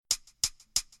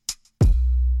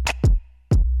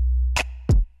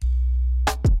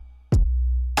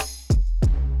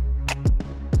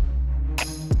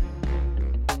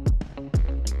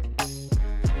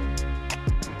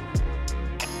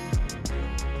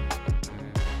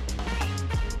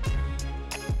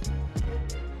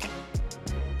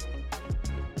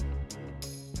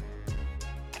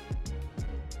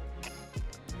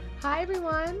Hi,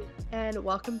 everyone, and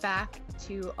welcome back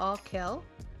to All Kill,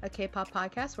 a K-pop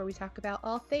podcast where we talk about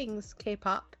all things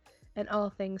K-pop and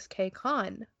all things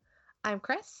K-Con. I'm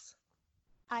Chris.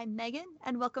 I'm Megan,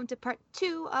 and welcome to part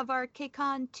 2 of our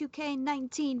KCON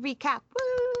 2K19 recap.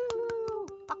 Woo!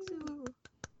 Baksu!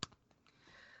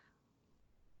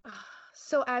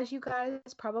 So as you guys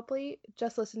probably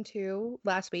just listened to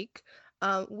last week,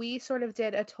 we sort of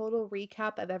did a total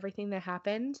recap of everything that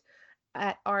happened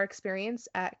at our experience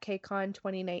at KCON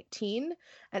 2019.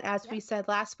 And as we said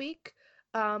last week,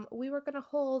 we were going to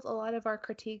hold a lot of our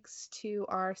critiques to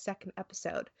our second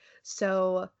episode.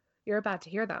 So you're about to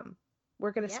hear them.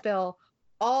 We're going to spill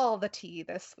all the tea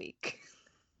this week.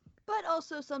 But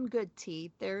also some good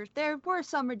tea. There were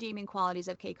some redeeming qualities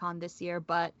of KCON this year,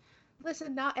 but...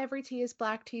 Listen, not every tea is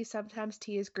black tea. Sometimes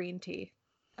tea is green tea.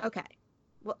 Okay.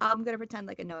 Well, I'm going to pretend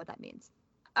like I know what that means.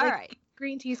 All right.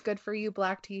 Green tea is good for you.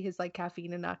 Black tea is like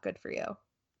caffeine and not good for you.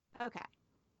 Okay.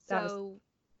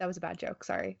 That was a bad joke.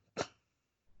 Sorry.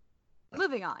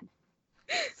 Moving on.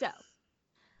 So,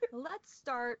 let's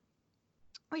start.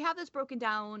 We have this broken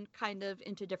down kind of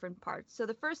into different parts. So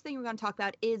the first thing we're going to talk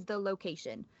about is the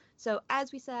location. So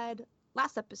as we said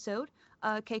last episode,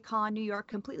 KCON New York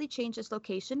completely changed its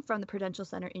location from the Prudential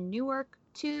Center in Newark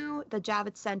to the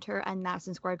Javits Center and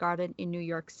Madison Square Garden in New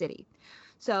York City.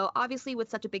 So obviously with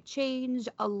such a big change,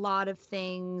 a lot of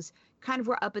things kind of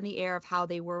were up in the air of how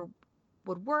they would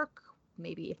work,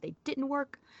 maybe if they didn't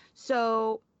work.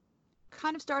 So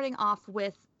kind of starting off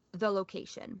with the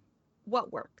location.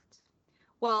 What worked?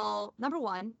 Well, number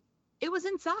one, it was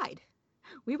inside.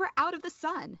 We were out of the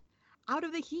sun, out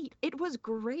of the heat. It was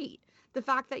great. The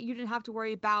fact that you didn't have to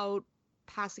worry about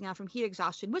passing out from heat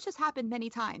exhaustion, which has happened many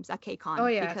times at KCON. Oh,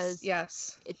 yes, because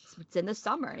yes. It's in the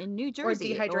summer in New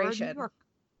Jersey. Or dehydration. Or New York.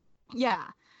 Yeah.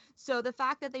 So the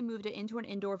fact that they moved it into an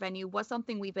indoor venue was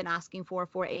something we've been asking for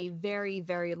a very,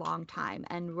 very long time.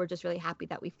 And we're just really happy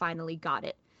that we finally got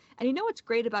it. And you know what's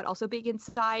great about also being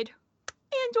inside?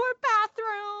 Indoor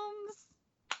bathrooms.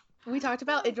 We talked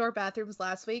about indoor bathrooms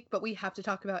last week, but we have to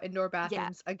talk about indoor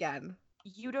bathrooms again.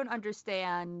 You don't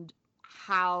understand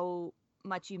how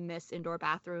much you miss indoor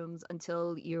bathrooms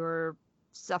until you're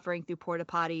suffering through porta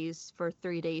potties for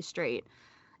 3 days straight.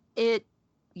 It's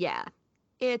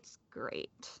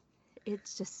great.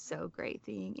 It's just so great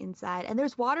being inside. And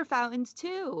there's water fountains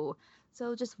too.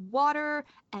 So just water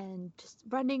and just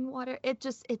running water.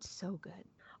 It's so good.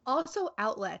 Also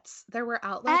outlets. There were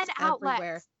outlets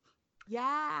everywhere.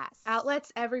 Yes.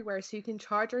 Outlets everywhere, so you can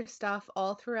charge your stuff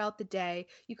all throughout the day.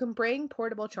 You can bring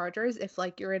portable chargers if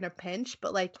like you're in a pinch,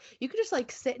 but like you could just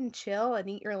like sit and chill and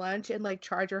eat your lunch and like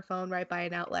charge your phone right by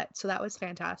an outlet. So that was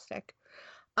fantastic.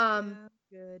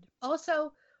 Good.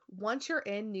 Also, once you're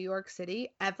in New York City,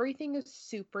 everything is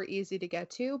super easy to get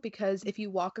to because if you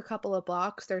walk a couple of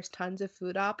blocks, there's tons of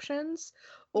food options,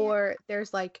 or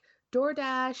there's like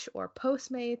DoorDash or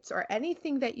Postmates or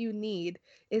anything that you need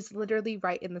is literally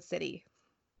right in the city.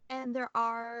 And there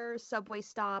are subway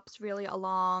stops really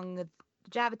along the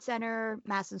Javits Center,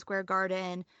 Madison Square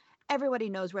Garden. Everybody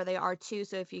knows where they are too,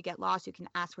 so if you get lost, you can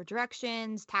ask for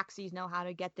directions. Taxis know how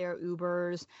to get there,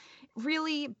 Ubers.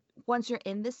 Really, once you're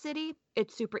in the city,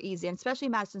 it's super easy, and especially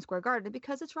Madison Square Garden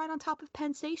because it's right on top of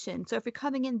Penn Station. So if you're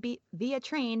coming in via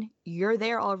train, you're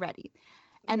there already.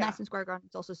 And Madison Square Garden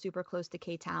is also super close to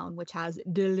K-Town, which has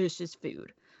delicious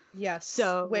food. Yes.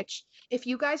 So, which, if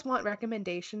you guys want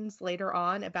recommendations later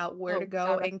on about where to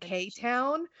go in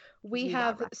K-Town, we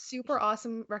have super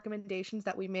awesome recommendations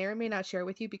that we may or may not share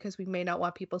with you because we may not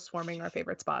want people swarming our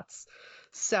favorite spots.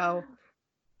 So,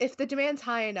 if the demand's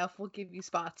high enough, we'll give you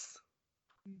spots.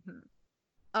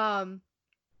 Mm-hmm.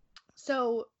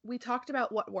 So we talked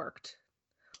about what worked.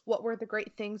 What were the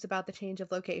great things about the change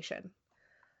of location?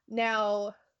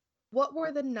 Now, what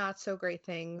were the not so great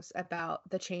things about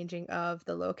the changing of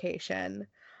the location?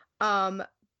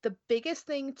 The biggest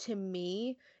thing to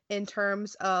me in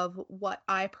terms of what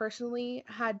I personally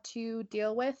had to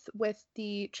deal with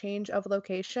the change of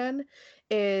location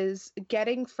is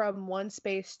getting from one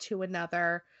space to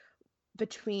another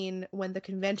between when the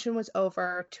convention was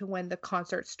over to when the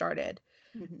concert started.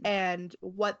 Mm-hmm. And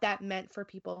what that meant for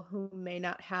people who may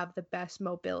not have the best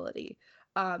mobility.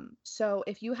 So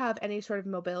if you have any sort of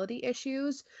mobility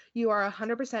issues, you are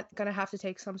 100% going to have to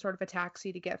take some sort of a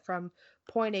taxi to get from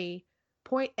point A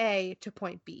to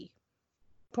point B.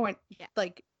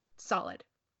 Like, solid.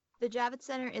 The Javits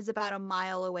Center is about a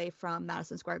mile away from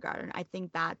Madison Square Garden. I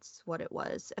think that's what it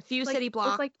was. A few city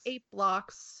blocks. It's like 8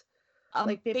 blocks.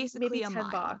 Like basically maybe 10 a mile.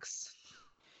 blocks.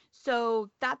 So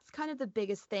that's kind of the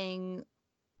biggest thing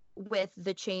with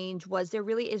the change was there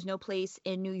really is no place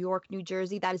in New York, New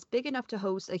Jersey that is big enough to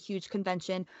host a huge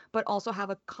convention, but also have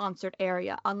a concert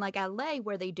area. Unlike LA,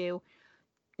 where they do,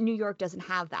 New York doesn't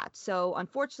have that. So,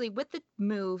 unfortunately, with the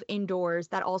move indoors,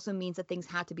 that also means that things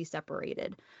had to be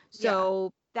separated. Yeah.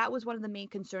 So, that was one of the main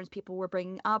concerns people were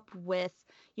bringing up with,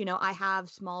 I have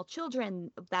small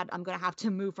children that I'm going to have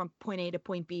to move from point A to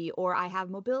point B, or I have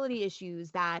mobility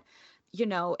issues that,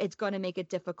 it's going to make it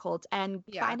difficult. And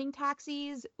Yeah. finding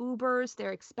taxis, Ubers,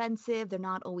 they're expensive. They're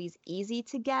not always easy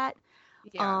to get.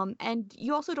 Yeah. And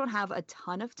you also don't have a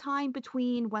ton of time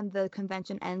between when the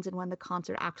convention ends and when the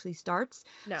concert actually starts.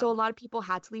 So a No. lot of people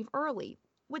had to leave early,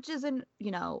 which isn't,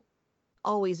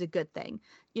 always a good thing.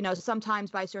 Sometimes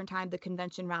by a certain time the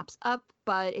convention wraps up,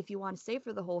 but if you want to stay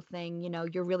for the whole thing,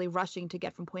 you're really rushing to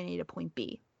get from point A to point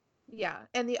B. Yeah.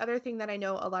 And the other thing that I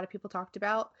know a lot of people talked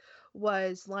about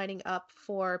was lining up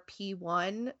for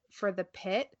P1 for the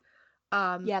pit,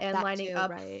 Yep, and that lining too,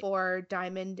 up right. for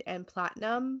Diamond and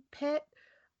Platinum pit,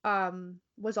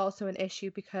 was also an issue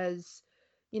because,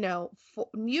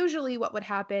 usually what would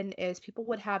happen is people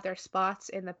would have their spots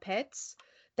in the pits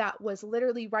that was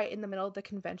literally right in the middle of the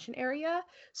convention area,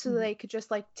 so Mhm. they could just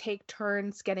like take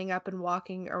turns getting up and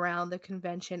walking around the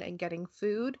convention and getting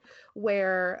food.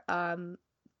 Where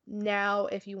now,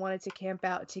 if you wanted to camp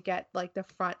out to get like the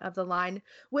front of the line,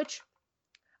 which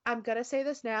I'm gonna say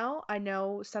this now, I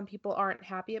know some people aren't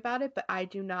happy about it, but I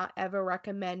do not ever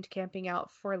recommend camping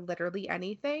out for literally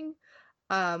anything.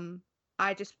 Um,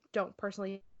 I just don't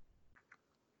personally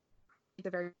the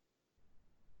very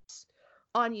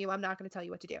on you. I'm not going to tell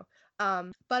you what to do.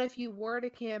 But if you were to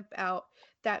camp out,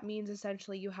 that means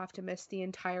essentially you have to miss the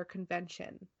entire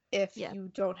convention if Yeah. you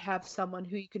don't have someone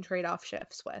who you can trade off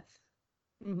shifts with.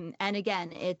 And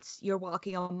again, you're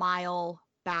walking a mile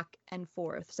back and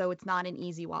forth, so it's not an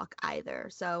easy walk either.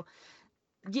 So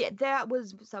yeah, that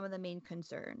was some of the main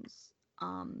concerns.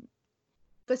 Um,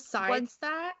 once, Besides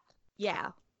that,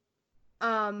 yeah,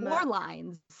 um, more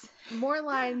lines more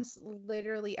lines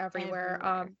literally everywhere.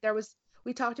 everywhere.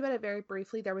 We talked about it very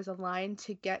briefly. There was a line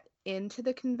to get into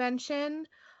the convention.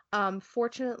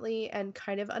 Fortunately and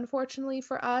kind of unfortunately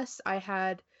for us, I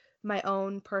had my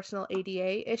own personal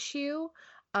ADA issue,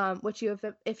 which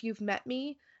if you've met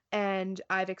me and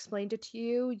I've explained it to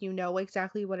you, you know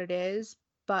exactly what it is,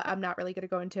 but I'm not really going to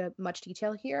go into much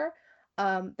detail here.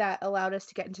 That allowed us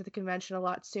to get into the convention a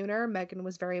lot sooner. Megan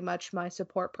was very much my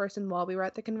support person while we were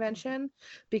at the Mhm. convention,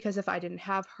 because if I didn't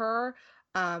have her,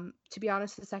 to be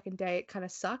honest, the second day it kind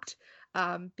of sucked,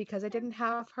 because I didn't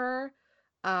have her,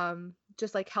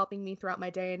 just like helping me throughout my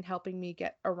day and helping me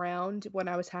get around when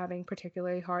I was having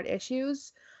particularly hard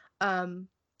issues. Um,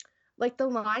 like the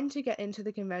line to get into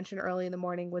the convention early in the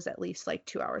morning was at least like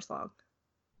 2 hours long.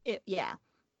 Yeah,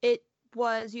 it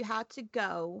was. You had to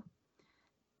go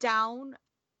down,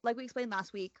 like we explained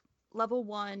last week. Level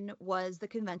 1 was the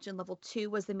convention. Level 2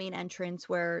 was the main entrance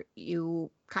where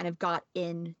you kind of got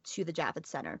into the Javits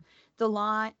Center. The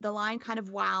line kind of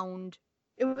wound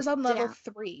It was on level down.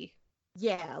 3.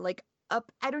 Yeah, like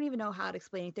up. I don't even know how to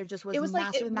explain it. There just It was was like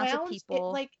massive it amounts of wound it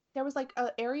people. like there was like a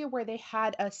area where they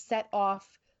had a set off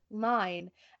line,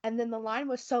 and then the line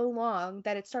was so long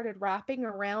that it started wrapping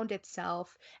around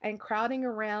itself and crowding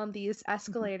around these Mhm.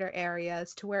 escalator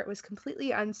areas to where it was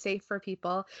completely unsafe for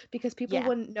people because people Yeah,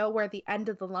 wouldn't know where the end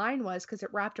of the line was because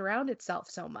it wrapped around itself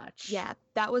so much. yeah,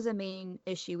 that was a main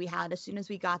issue we had. As soon as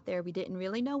we got there, we didn't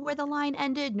really know where the line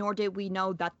ended, nor did we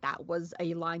know that that was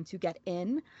a line to get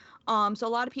in. So a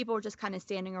lot of people were just kind of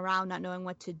standing around, not knowing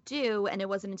what to do. And it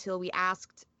wasn't until we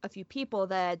asked a few people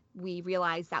that we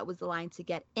realized that was the line to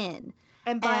get in.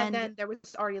 And by And then there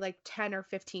was already like 10 or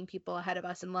 15 people ahead of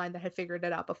us in line that had figured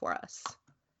it out before us.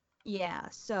 yeah,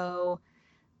 so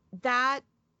that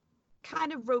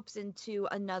kind of ropes into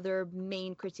another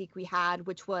main critique we had,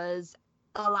 which was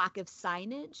a lack of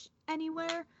signage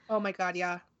anywhere. Oh my god,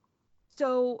 yeah.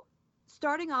 So,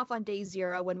 starting off on day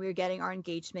 0, when we were getting our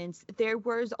engagements, there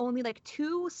was only like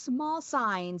 2 small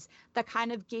signs that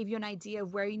kind of gave you an idea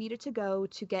of where you needed to go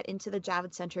to get into the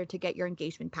Javits Center to get your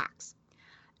engagement packs.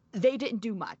 They didn't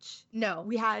do much. No.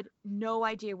 We had no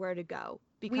idea where to go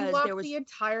We because there walked was the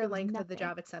entire there was length of the nothing.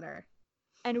 Javits Center.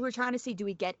 And we were trying to see, do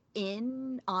we get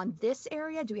in on this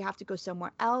area? Do we have to go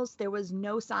somewhere else? There was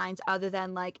no signs other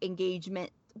than like engagement.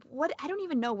 What, I don't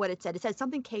even know what it said. It said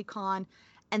something KCON,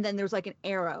 and then there's like an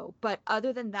arrow. But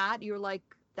other than that, you're like,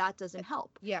 that doesn't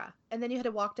help. Yeah. And then you had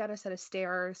to walk down a set of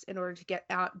stairs in order to get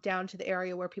out down to the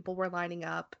area where people were lining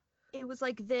up. It was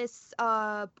like this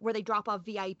where they drop off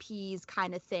VIPs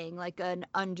kind of thing, like an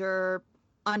under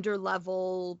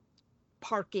level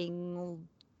parking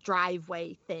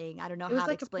driveway thing. I don't know It how was to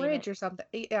like a explain bridge it. or something.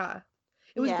 Yeah.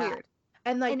 It was Yeah. weird.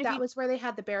 And like And if that you was where they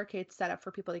had the barricades set up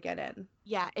for people to get in.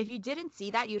 yeah, if you didn't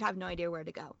see that, you'd have no idea where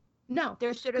to go. No,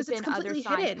 There should have because it's been other completely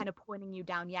signs hidden. kind of pointing you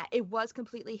down. Yeah, it was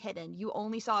completely hidden. You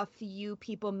only saw a few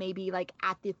people maybe like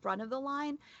at the front of the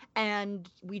line, and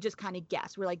we just kind of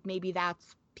guessed. We're like, maybe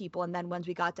that's people. And then once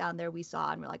we got down there, we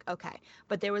saw and we're like, okay.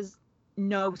 But there was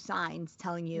no signs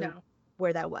telling you No.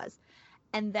 where that was.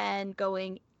 And then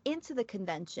going into the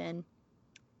convention,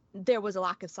 there was a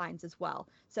lack of signs as well.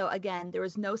 So again, there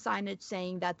was no signage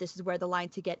saying that this is where the line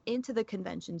to get into the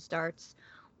convention starts.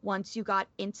 Once you got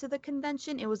into the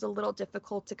convention, it was a little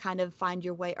difficult to kind of find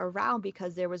your way around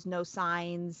because there was no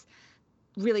signs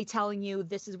really telling you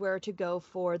this is where to go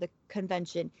for the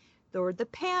convention. Or the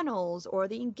panels or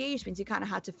the engagements, you kind of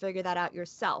had to figure that out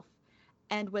yourself.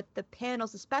 And with the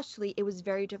panels especially, it was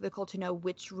very difficult to know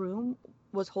which room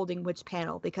was holding which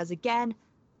panel because again,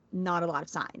 not a lot of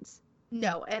signs.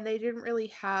 No, and they didn't really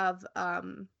have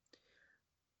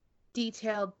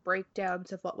detailed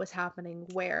breakdowns of what was happening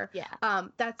where. Yeah.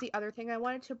 That's the other thing I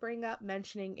wanted to bring up,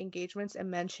 mentioning engagements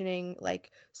and mentioning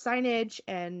like signage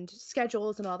and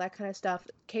schedules and all that kind of stuff.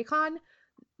 KCON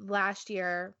last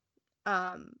year,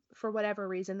 for whatever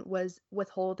reason, was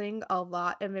withholding a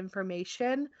lot of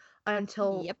information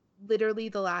until Yep. literally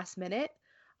the last minute.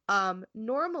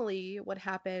 Normally, what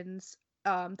happens,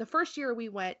 the first year we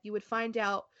went, you would find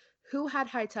out who had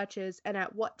high touches and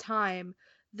at what time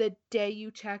the day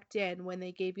you checked in when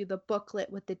they gave you the booklet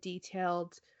with the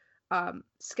detailed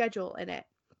schedule in it.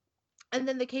 And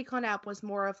then the KCON app was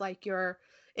more of like your,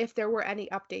 if there were any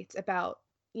updates about,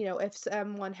 if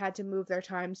someone had to move their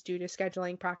times due to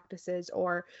scheduling practices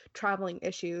or traveling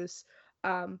issues.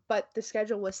 But the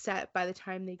schedule was set by the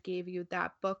time they gave you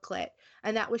that booklet.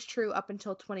 And that was true up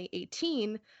until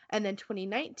 2018. And then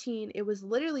 2019, it was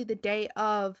literally the day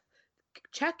of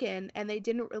check-in, and they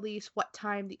didn't release what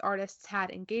time the artists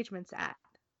had engagements at.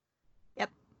 Yep.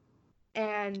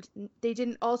 And they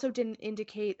didn't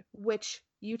indicate which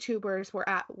YouTubers were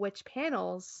at which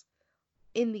panels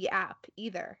in the app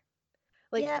either.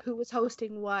 Like Yep. who was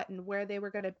hosting what and where they were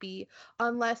going to be,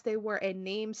 unless they were a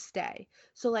name stay.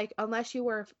 So like unless you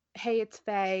were Hey It's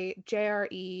Faye,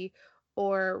 JRE,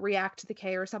 or React to the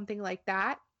K or something like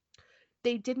that,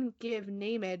 they didn't give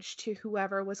nameage to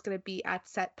whoever was going to be at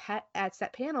set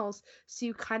panels, so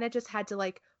you kind of just had to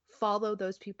like follow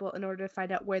those people in order to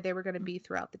find out where they were going to be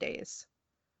throughout the days.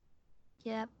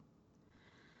 Yep.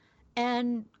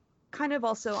 And kind of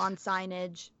also on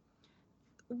signage,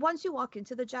 once you walk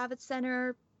into the Javits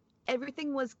Center,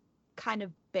 everything was kind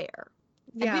of bare.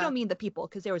 And we don't mean the people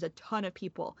because there was a ton of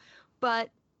people, but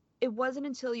it wasn't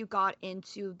until you got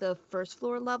into the first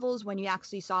floor levels when you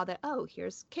actually saw that, oh,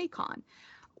 here's KCON.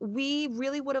 We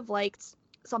really would have liked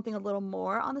something a little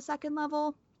more on the second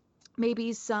level,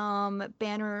 maybe some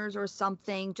banners or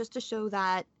something just to show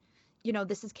that,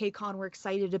 this is KCON, we're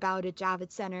excited about it,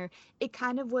 Javits Center. It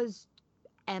kind of was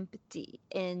empty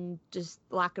in just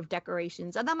lack of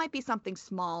decorations. And that might be something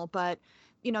small, but,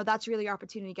 that's really your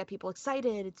opportunity to get people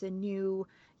excited. It's a new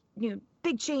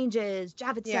big changes,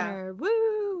 Javits Center,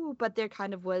 woo! But there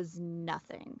kind of was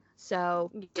nothing. So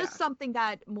just something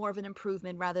that more of an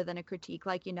improvement rather than a critique.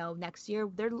 Like, next year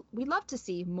we'd love to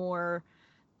see more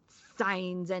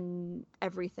signs and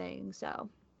everything. So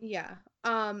yeah.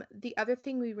 The other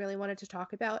thing we really wanted to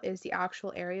talk about is the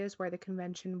actual areas where the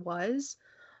convention was.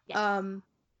 yes.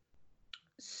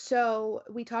 So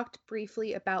we talked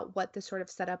briefly about what the sort of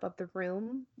setup of the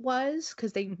room was,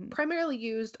 because they primarily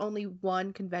used only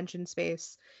one convention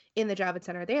space in the Javits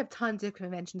Center. They have tons of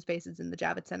convention spaces in the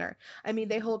Javits Center. I mean,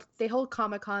 they hold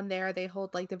Comic-Con there. They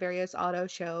hold like the various auto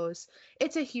shows.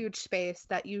 It's a huge space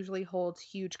that usually holds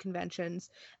huge conventions.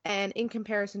 And in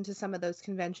comparison to some of those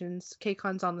conventions,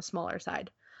 KCON's on the smaller side.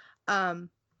 And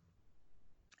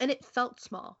it felt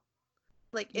small.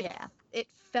 Like it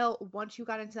felt, once you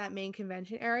got into that main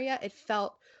convention area, it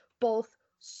felt both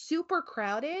super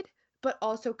crowded but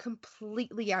also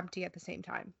completely empty at the same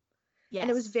time. Yes.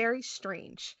 And it was very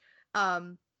strange.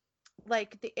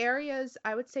 Like the areas,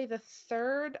 I would say the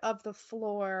third of the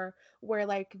floor where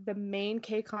like the main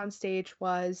KCON stage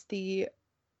was, the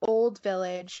old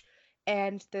village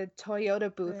and the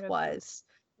Toyota booth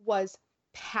was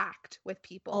packed with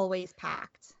people. Always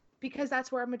packed. Because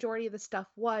that's where a majority of the stuff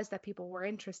was that people were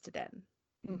interested in.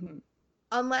 Mm-hmm.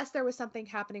 Unless there was something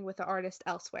happening with the artist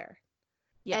elsewhere.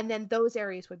 Yeah. And then those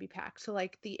areas would be packed. So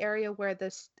like the area where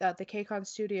the KCON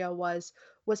studio was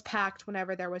packed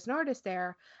whenever there was an artist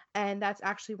there. And that's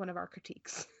actually one of our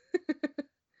critiques.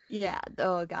 Yeah.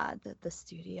 Oh God, the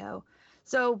studio.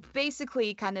 So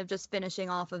basically kind of just finishing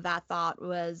off of that thought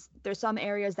was there's some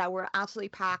areas that were absolutely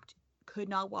packed, could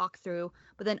not walk through,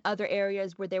 but then other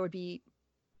areas where there would be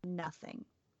nothing.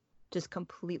 Just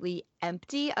completely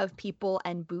empty of people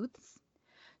and booths.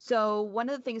 So one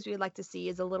of the things we'd like to see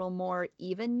is a little more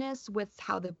evenness with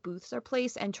how the booths are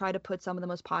placed and try to put some of the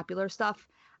most popular stuff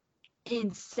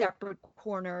in separate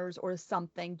corners or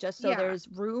something, just so Yeah. there's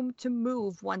room to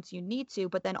move once you need to,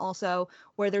 but then also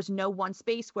where there's no one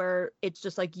space where it's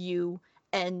just like you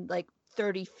and like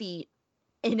 30 feet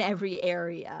in every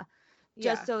area,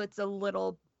 just Yeah. so it's a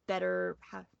little better,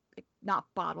 like, not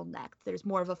bottlenecked. There's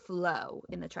more of a flow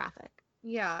in the traffic.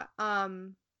 Yeah.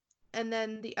 And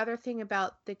then the other thing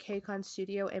about the KCON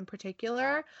studio in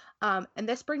particular, and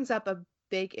this brings up a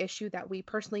big issue that we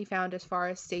personally found as far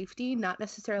as safety, not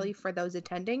necessarily for those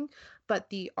attending, but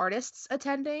the artists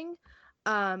attending.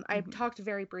 I've talked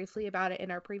very briefly about it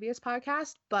in our previous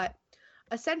podcast, but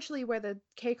essentially where the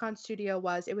KCON studio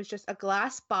was, it was just a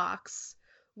glass box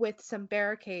with some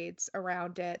barricades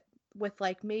around it, with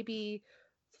like maybe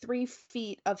 3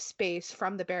 feet of space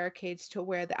from the barricades to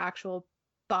where the actual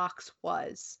box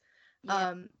was.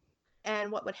 Yeah.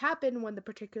 And what would happen when the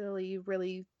particularly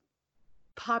really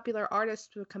popular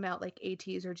artists would come out, like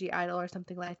ATEEZ or (G)I-DLE or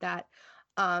something like that,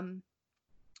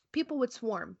 people would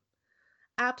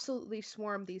absolutely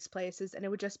swarm these places, and it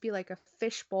would just be like a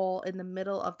fishbowl in the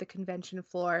middle of the convention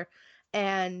floor.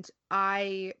 And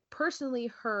I personally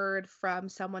heard from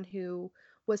someone who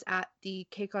was at the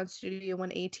KCON studio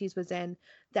when ATEEZ was in,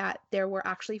 that there were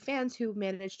actually fans who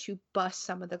managed to bust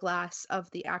some of the glass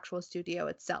of the actual studio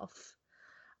itself,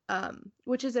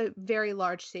 which is a very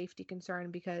large safety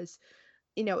concern because,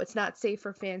 you know, it's not safe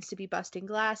for fans to be busting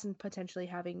glass and potentially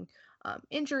having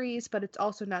injuries, but it's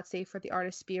also not safe for the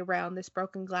artists to be around this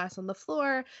broken glass on the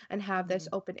floor and have this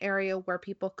open area where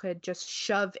people could just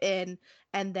shove in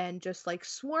and then just like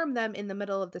swarm them in the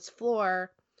middle of this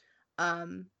floor,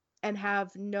 and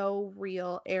have no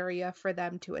real area for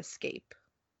them to escape.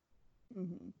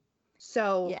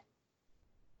 So Yeah.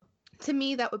 to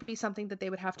me, that would be something that they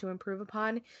would have to improve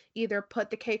upon. Either put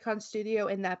the KCON studio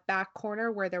in that back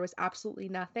corner where there was absolutely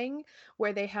nothing,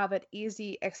 where they have an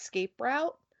easy escape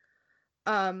route,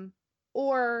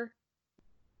 or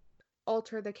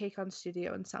alter the KCON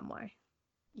studio in some way.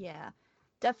 Yeah,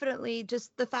 definitely.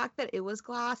 Just the fact that it was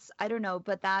glass, I don't know,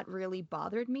 but that really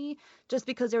bothered me just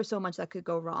because there was so much that could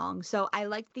go wrong. So I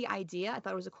liked the idea. I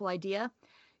thought it was a cool idea.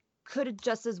 Could have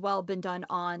just as well been done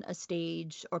on a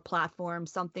stage or platform,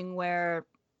 something where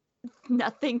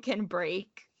nothing can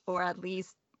break, or at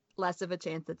least less of a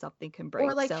chance that something can break.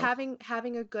 Or like So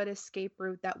having a good escape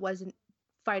route that wasn't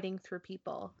fighting through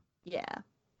people. yeah.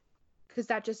 Because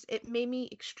that just, it made me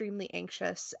extremely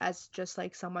anxious as just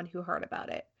like someone who heard about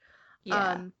it.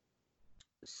 Yeah.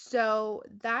 So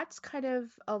that's kind of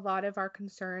a lot of our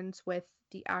concerns with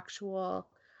the actual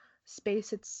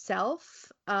space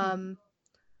itself.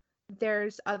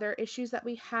 There's other issues that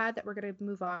we had that we're going to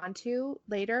move on to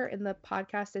later in the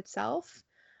podcast itself.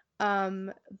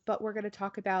 But we're going to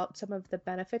talk about some of the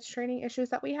benefits training issues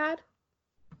that we had.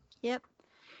 Yep.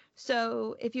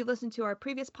 So if you listen to our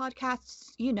previous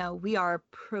podcasts, you know we are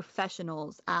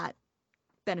professionals at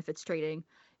benefits trading.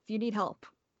 If you need help,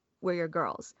 we're your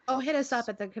girls. Oh, hit us up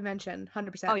at the convention.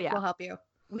 100%. Oh, yeah. We'll help you.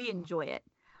 We enjoy it.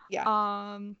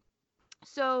 Yeah.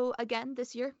 So again,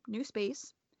 this year, new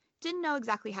space. Didn't know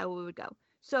exactly how it would go.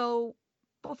 So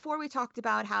before we talked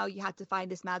about how you had to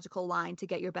find this magical line to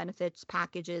get your benefits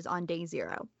packages on day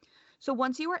 0. So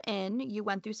once you were in, you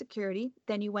went through security,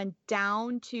 then you went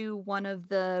down to one of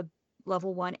the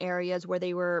level 1 areas where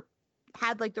they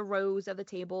had like the rows of the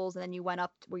tables, and then you went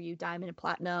up to where you diamond and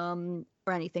platinum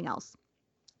or anything else.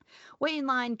 Wait in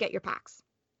line, get your packs.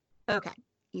 Okay,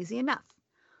 easy enough.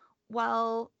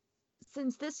 Well,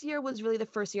 since this year was really the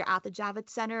first year at the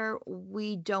Javits Center,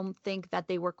 we don't think that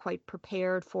they were quite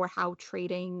prepared for how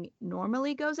trading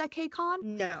normally goes at KCON.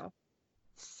 No.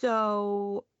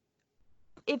 So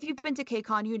if you've been to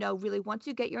KCON, you know, really once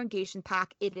you get your engagement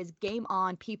pack, it is game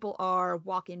on. People are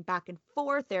walking back and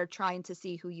forth. They're trying to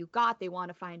see who you got. They want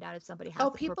to find out if somebody has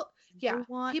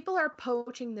people are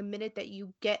poaching the minute that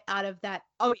you get out of that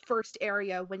first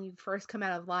area when you first come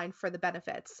out of line for the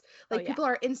benefits. Like people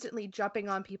are instantly jumping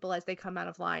on people as they come out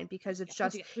of line because it's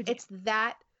just it's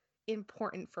that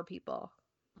important for people.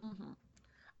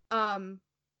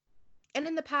 And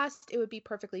in the past, it would be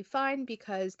perfectly fine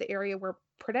because the area where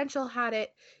Prudential had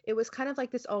it, it was kind of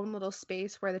like this own little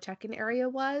space where the check-in area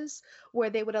was, where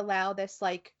they would allow this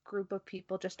like group of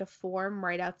people just to form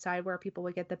right outside where people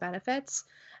would get the benefits.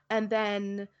 And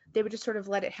then they would just sort of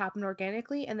let it happen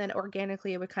organically, and then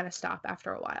organically it would kind of stop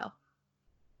after a while.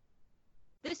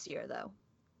 This year, though,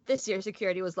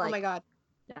 security was like, oh my God,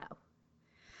 no.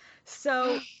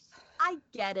 So I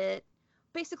get it.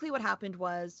 Basically what happened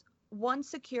was, once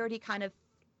security kind of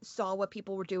saw what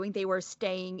people were doing, they were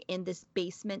staying in this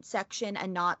basement section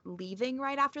and not leaving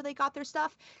right after they got their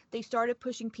stuff. They started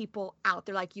pushing people out.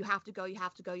 They're like, you have to go, you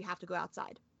have to go, you have to go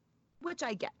outside, which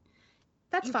I get.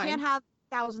 That's You fine. can't have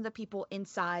thousands of people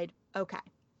inside. Okay.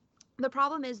 The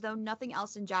problem is, though, nothing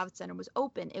else in Javits Center was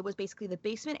open. It was basically the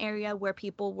basement area where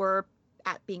people were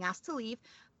being asked to leave,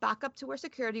 back up to where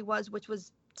security was, which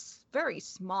was very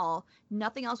small.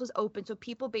 Nothing else was open, so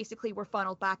people basically were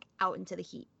funneled back out into the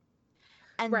heat.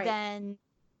 And Right. then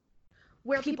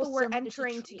where people people were still needed to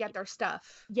entering to get trade. their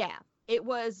stuff. Yeah, it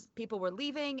was people were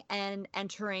leaving and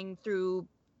entering through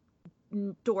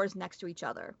doors next to each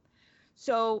other.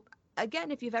 So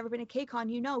again, if you've ever been to KCON,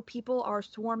 you know people are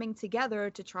swarming together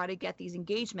to try to get these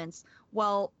engagements.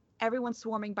 Well, everyone's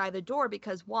swarming by the door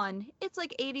because one, it's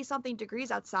like 80 something degrees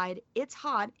outside. It's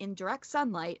hot in direct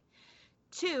sunlight.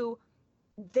 Two,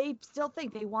 they still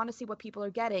think they want to see what people are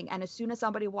getting. And as soon as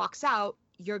somebody walks out,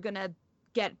 you're going to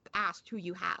get asked who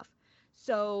you have.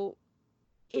 So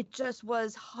it just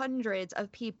was hundreds of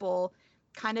people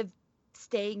kind of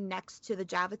staying next to the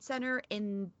Javits Center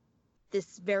in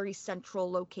this very central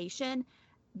location,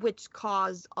 which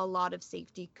caused a lot of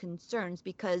safety concerns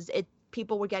because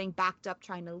people were getting backed up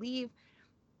trying to leave.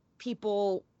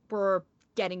 People were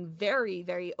getting very,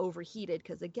 very overheated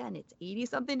because, again, it's 80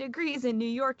 something degrees in New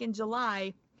York in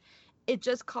July. It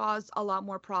just caused a lot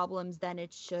more problems than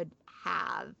it should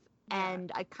have. Yeah.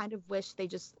 And I kind of wish they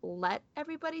just let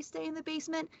everybody stay in the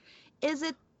basement. Is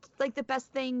it like the best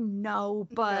thing? No,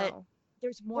 but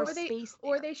there's more space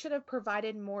there. Or they should have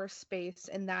provided more space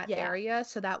in that area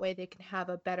so that way they can have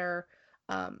a better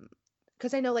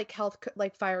because I know like health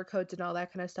like fire codes and all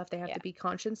that kind of stuff they have to be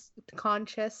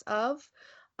conscious of.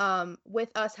 With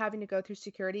us having to go through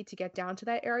security to get down to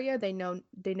that area, they know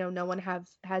no one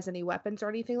has any weapons or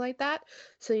anything like that,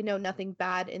 so nothing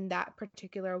bad in that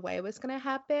particular way was going to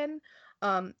happen.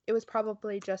 It was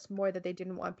probably just more that they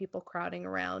didn't want people crowding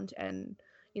around and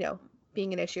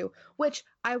being an issue, which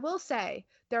I will say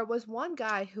there was one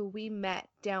guy who we met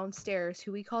downstairs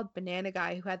who we called Banana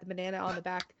Guy, who had the banana on the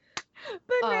back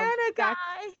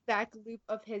back loop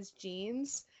of his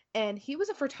jeans, and he was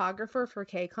a photographer for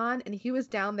KCON, and he was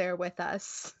down there with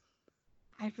us.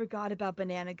 I forgot about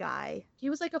Banana Guy. He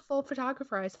was like a full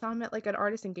photographer. I saw him at like an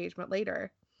artist engagement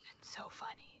later. That's so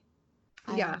funny.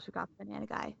 I almost forgot Banana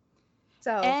Guy.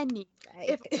 So anyway,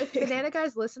 if Banana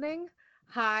Guy's listening,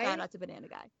 hi. Shout out to Banana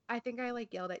Guy. I think I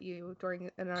like yelled at you during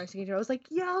an artist engagement. I was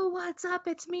like, "Yo, what's up?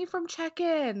 It's me from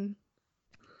Check-In."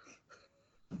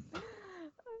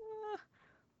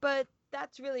 But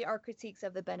that's really our critiques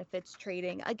of the benefits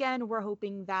trading. Again, we're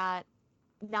hoping that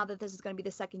now that this is going to be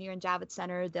the second year in Javits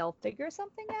Center, they'll figure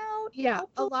something out. Yeah,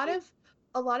 hopefully.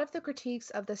 a lot of the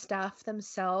critiques of the staff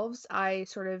themselves, I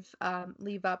sort of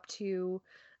leave up to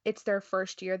it's their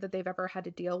first year that they've ever had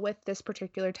to deal with this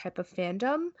particular type of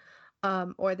fandom.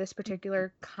 Or this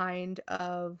particular kind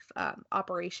of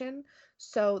operation.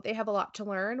 So they have a lot to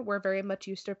learn. We're very much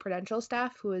used to Prudential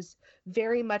staff who is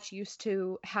very much used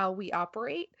to how we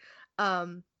operate.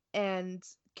 And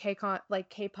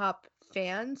K-pop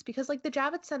fans, because like the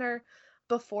Javits Center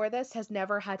before this has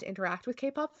never had to interact with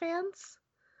K-pop fans.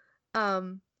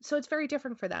 So it's very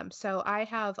different for them. So I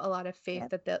have a lot of faith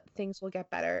that things will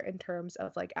get better in terms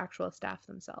of like actual staff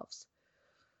themselves.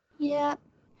 Yeah.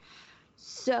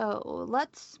 So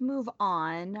let's move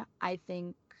on, I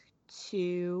think,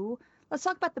 let's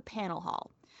talk about the panel hall.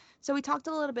 So we talked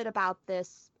a little bit about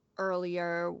this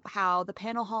earlier, how the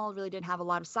panel hall really didn't have a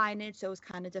lot of signage, so it was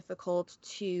kind of difficult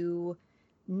to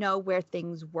know where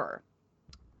things were.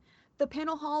 The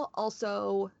panel hall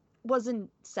also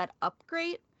wasn't set up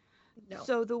great. No.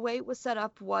 So the way it was set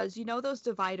up was, those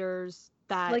dividers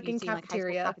that like you in see in like high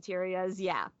school cafeterias,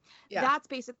 yeah. That's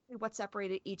basically what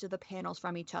separated each of the panels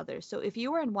from each other. So if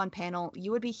you were in one panel,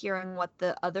 you would be hearing what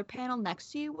the other panel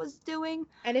next to you was doing.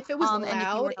 And if it was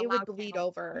loud, it would bleed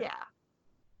over. Yeah.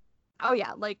 Oh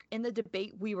yeah, like in the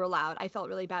debate, we were loud. I felt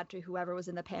really bad to whoever was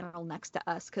in the panel next to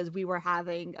us because we were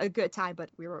having a good time, but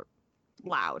we were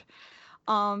loud.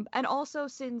 And also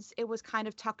since it was kind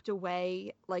of tucked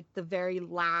away, like the very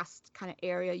last kind of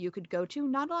area you could go to,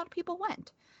 not a lot of people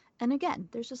went. And again,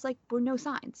 there's just were no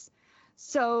signs.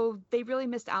 So they really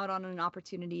missed out on an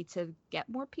opportunity to get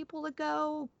more people to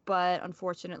go. But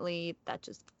unfortunately, that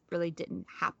just really didn't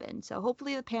happen. So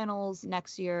hopefully the panels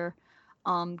next year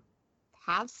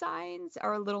have signs,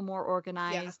 are a little more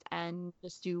organized, and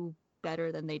just do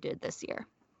better than they did this year.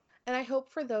 And I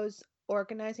hope for those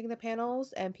organizing the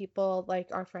panels and people like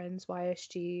our friends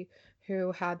YSG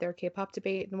who had their K-pop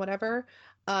debate and whatever,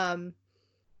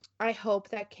 I hope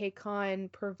that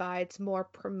KCON provides more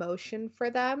promotion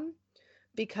for them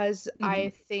because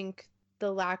I think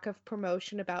the lack of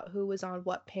promotion about who was on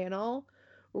what panel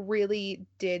really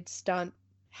did stunt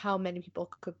how many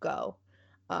people could go.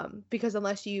 Because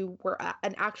unless you were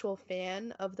an actual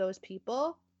fan of those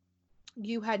people,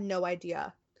 you had no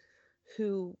idea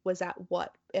who was at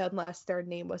what unless their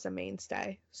name was a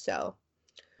mainstay. So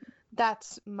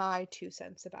that's my 2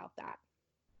 cents about that.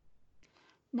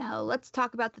 Now let's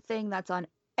talk about the thing that's on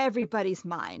everybody's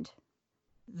mind.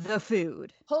 The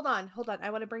food. Hold on. I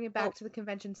want to bring it back to the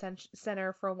convention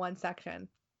center for one section.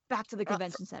 Back to the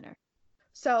convention center.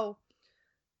 So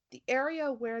the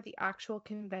area where the actual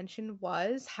convention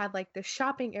was had like the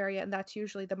shopping area, and that's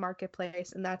usually the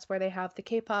marketplace, and that's where they have the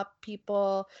K-pop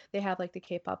people, they have like the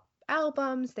K-pop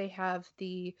albums, they have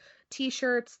the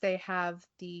t-shirts, they have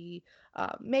the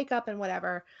makeup and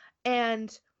whatever.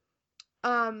 And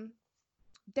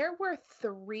there were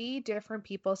 3 different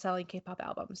people selling K-pop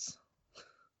albums.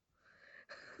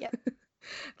 Yep.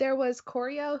 There was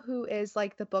Koryo, who is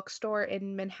like the bookstore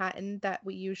in Manhattan that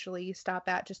we usually stop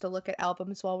at just to look at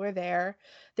albums while we're there.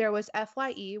 There was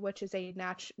FYE, which is a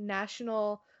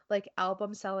national like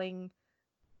album selling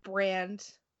brand.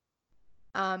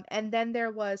 And then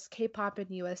there was K-pop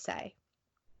in USA.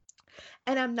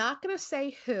 And I'm not going to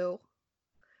say who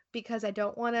because I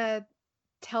don't want to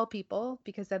tell people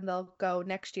because then they'll go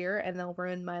next year and they'll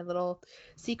ruin my little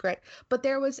secret. But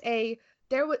there was a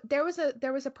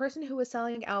person who was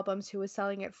selling albums who was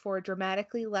selling it for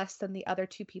dramatically less than the other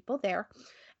 2 people there,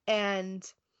 and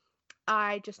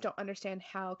I just don't understand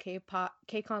how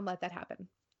KCON let that happen.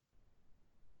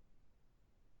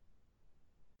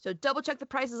 So double check the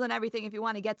prices on everything if you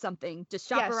want to get something. Just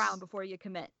shop around before you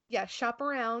commit. Yeah, shop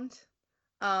around,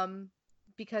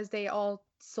 because they all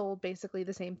sold basically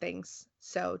the same things.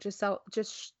 So just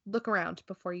look around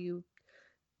before you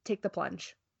take the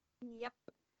plunge. Yep.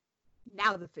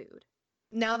 Now the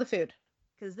food.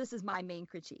 Because this is my main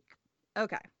critique.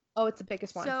 Okay. Oh, it's the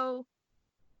biggest one. So,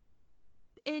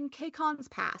 in KCON's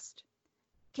past,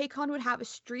 KCON would have a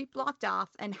street blocked off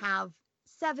and have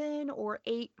 7 or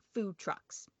 8 food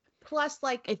trucks. Plus,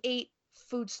 like, 8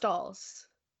 food stalls.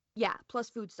 Yeah, plus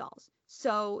food stalls.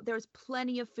 So, there was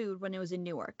plenty of food when it was in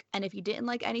Newark. And if you didn't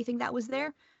like anything that was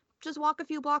there, just walk a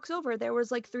few blocks over. There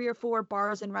was like 3 or 4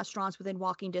 bars and restaurants within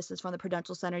walking distance from the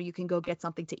Prudential Center. You can go get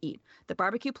something to eat. The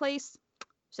barbecue place,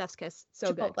 chef's kiss.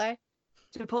 So Chipotle.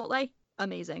 Good. Chipotle,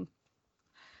 amazing.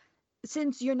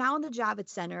 Since you're now in the Javits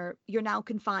Center, you're now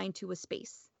confined to a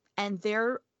space. And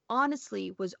there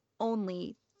honestly was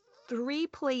only 3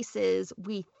 places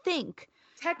we think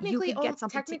you could get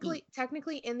something to eat.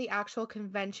 Technically, in the actual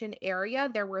convention area,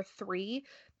 there were 3.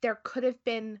 There could have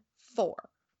been 4.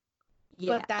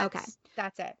 Yeah, but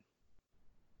that's it.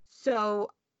 So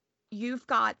you've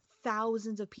got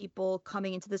thousands of people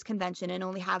coming into this convention and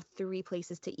only have 3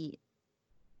 places to eat.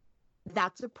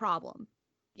 That's a problem.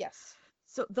 Yes.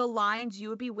 So the lines, you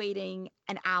would be waiting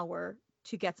an hour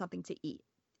to get something to eat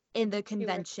in the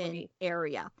convention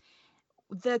area.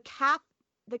 The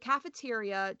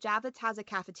cafeteria, Javits has a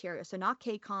cafeteria. So not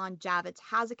KCON, Javits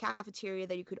has a cafeteria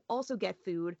that you could also get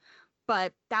food.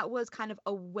 But that was kind of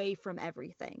away from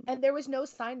everything. And there was no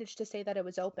signage to say that it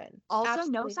was open. Also,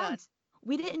 absolutely no signs.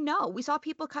 We didn't know. We saw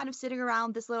people kind of sitting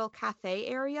around this little cafe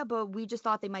area, but we just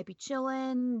thought they might be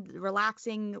chilling,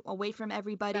 relaxing, away from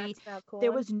everybody. Cool.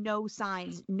 There was no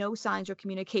signs or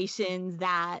communications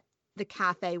that the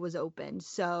cafe was open.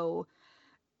 So,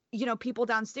 people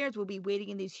downstairs will be waiting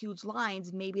in these huge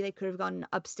lines. Maybe they could have gone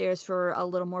upstairs for a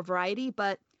little more variety.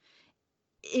 But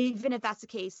even if that's the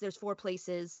case, there's 4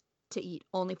 places to eat,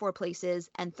 only 4 places,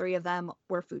 and 3 of them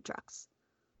were food trucks.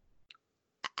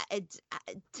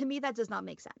 To me, that does not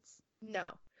make sense. No.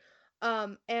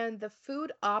 And the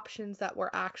food options that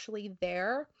were actually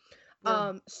there,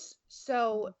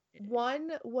 so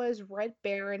one was Red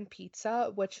Baron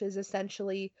Pizza, which is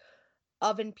essentially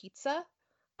oven pizza.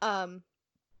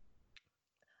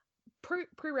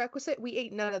 Prerequisite, we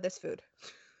ate none of this food.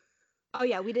 Oh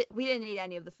yeah, we didn't eat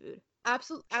any of the food.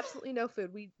 Absolutely no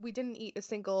food. We didn't eat a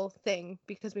single thing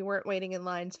because we weren't waiting in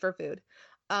lines for food.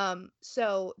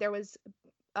 So there was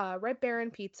Red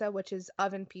Baron Pizza, which is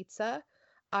oven pizza.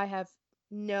 I have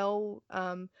no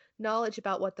knowledge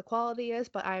about what the quality is,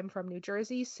 but I am from New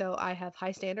Jersey, so I have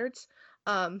high standards.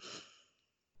 That's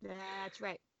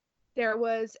right. There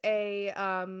was a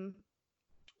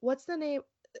what's the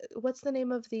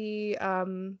name of the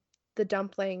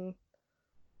dumpling?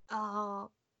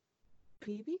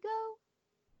 Bibigo?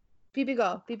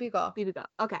 Bibigo.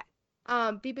 Okay.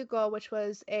 Bibigo, which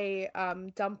was a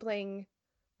dumpling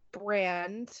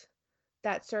brand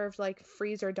that served like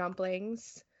freezer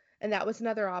dumplings, and that was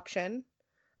another option.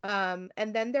 And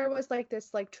then there was like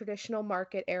this like traditional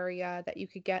market area that you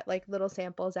could get like little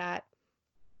samples at,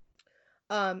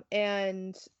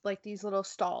 and like these little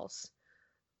stalls.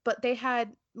 But they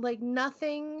had like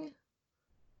nothing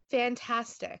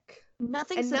fantastic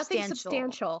Nothing and nothing substantial.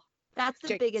 substantial. That's the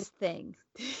Jinx. biggest thing.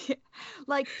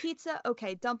 Like pizza,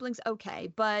 okay, dumplings, okay.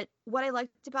 But what I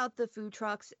liked about the food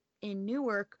trucks in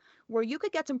Newark were you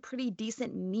could get some pretty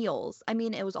decent meals. I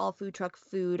mean, it was all food truck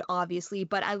food, obviously,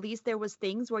 but at least there was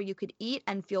things where you could eat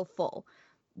and feel full.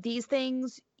 These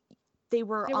things, they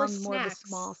were There were on more of the snacks.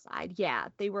 small side. Yeah,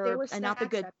 they They were, were and not the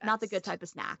snacks good, at not the good best. type of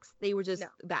snacks. They were just No.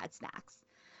 bad snacks.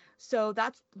 So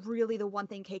that's really the one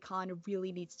thing KCON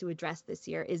really needs to address this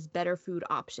year is better food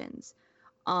options.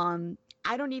 Um,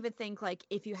 I don't even think like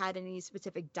if you had any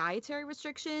specific dietary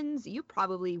restrictions, you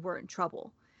probably were in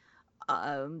trouble.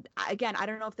 Again, I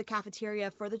don't know if the cafeteria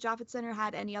for the Javits Center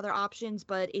had any other options,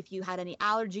 but if you had any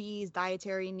allergies,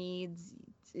 dietary needs,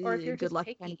 Or if you're good just luck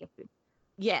trying to picky. get food.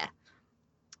 Yeah.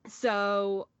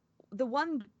 So the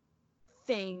one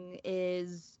thing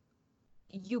is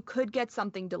you could get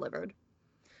something delivered,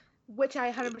 Which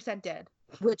I 100% did.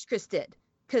 which Chris did,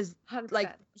 because 100%. like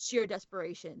sheer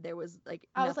desperation. There was like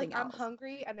I was like, nothing I'm else.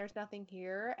 hungry and there's nothing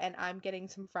here, and I'm getting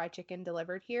some fried chicken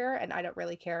delivered here, and I don't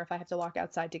really care if I have to walk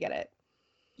outside to get it.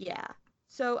 Yeah.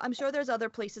 So I'm sure there's other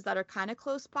places that are kind of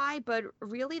close by, but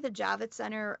really the Javits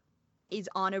Center is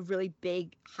on a really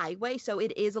big highway, so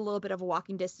it is a little bit of a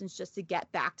walking distance just to get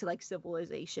back to like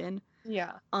civilization.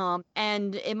 Yeah.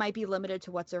 And it might be limited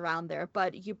to what's around there,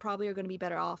 but you probably are going to be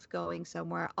better off going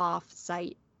somewhere off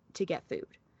site to get food.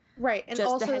 Right. And Just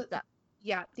a also, heads up.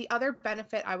 yeah, the other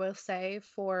benefit I will say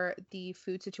for the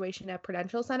food situation at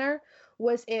Prudential Center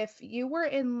was if you were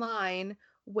in line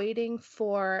waiting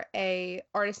for a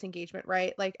artist engagement,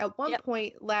 right? Like at one Yep.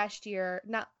 point last year,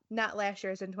 not last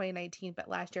year as in 2019, but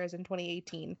last year as in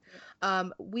 2018,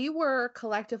 we were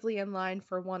collectively in line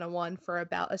for 101 for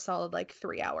about a solid like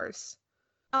 3 hours.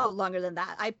 Oh, longer than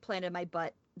that. I planted my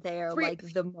butt there Three,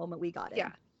 like the moment we got yeah,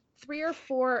 in. 3 or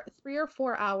 4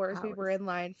 hours we were Hours. in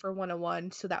line for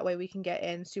 101, so that way we can get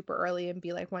in super early and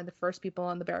be like one of the first people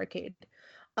on the barricade.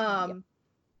 Yep.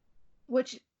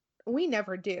 Which we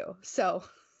never do. So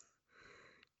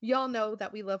y'all know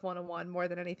that we love 101 more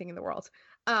than anything in the world.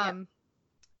 Yep.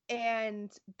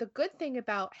 And the good thing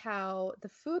about how the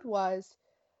food was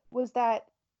that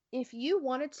if you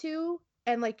wanted to,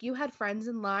 and like you had friends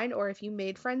in line, or if you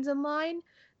made friends in line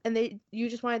and you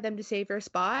just wanted them to save your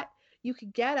spot, you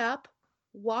could get up,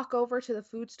 walk over to the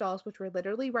food stalls, which were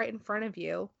literally right in front of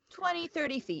you. 20,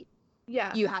 30 feet.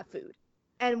 Yeah. You have food.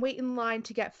 And wait in line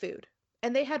to get food.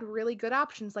 And they had really good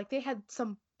options. Like they had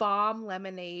some bomb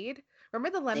lemonade.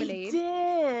 Remember the lemonade? They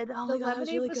did. Oh The my god, that was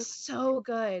lemonade really was good. so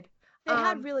good. They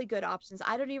had really good options.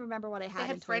 I don't even remember what I They had in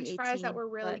had French fries that 2018, were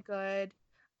really but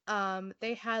good.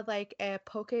 They had like a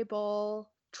poke bowl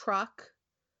truck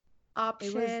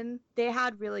it was option. they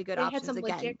had really good They had options some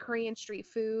again. legit Korean street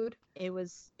food. It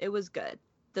was good.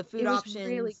 The food It was options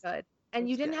really good. And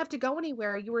you was didn't good. have to go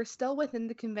anywhere. You were still within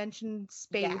the convention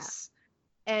Yeah. space.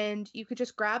 And you could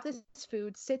just grab this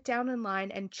food, sit down in line,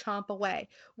 and chomp away.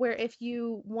 Where if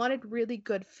you wanted really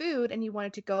good food and you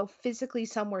wanted to go physically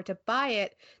somewhere to buy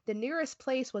it, the nearest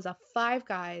place was a Five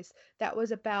Guys that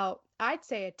was about, I'd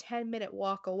say, a 10-minute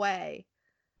walk away.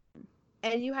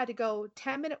 And you had to go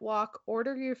 10-minute walk,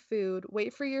 order your food,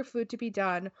 wait for your food to be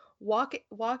done, walk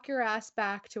your ass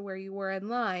back to where you were in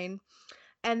line,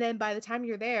 and then by the time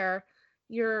you're there,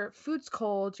 your food's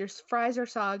cold, your fries are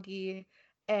soggy,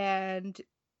 and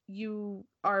you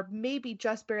are maybe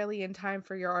just barely in time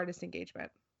for your artist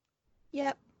engagement.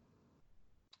 Yep.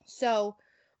 So,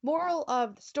 moral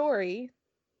of the story,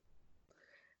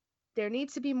 there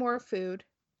needs to be more food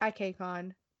at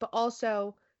KCON, but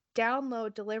also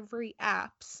download delivery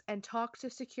apps and talk to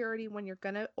security when you're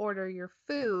going to order your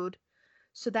food,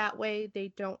 so that way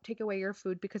they don't take away your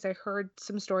food, because I heard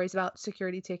some stories about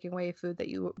security taking away food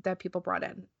that people brought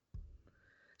in.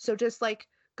 So just like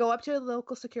go up to a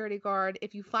local security guard.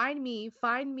 If you find me,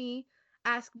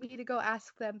 ask me to go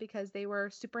ask them, because they were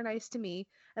super nice to me,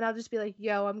 and I'll just be like,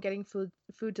 "Yo, I'm getting food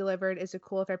delivered. Is it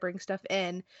cool if I bring stuff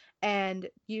in?" And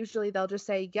usually they'll just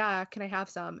say, "Yeah, can I have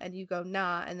some?" And you go,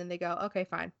 "Nah," and then they go, "Okay,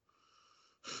 fine."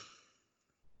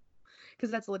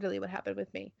 Because that's literally what happened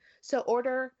with me. So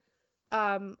order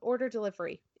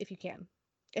delivery if you can,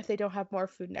 if they don't have more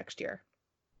food next year.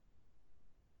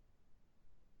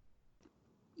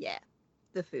 Yeah.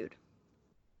 The food.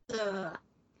 Ugh.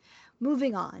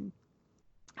 Moving on.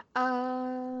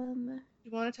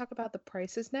 You want to talk about the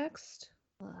prices next?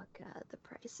 Oh god, the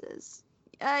prices.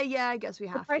 Yeah, I guess we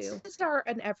The have to. prices are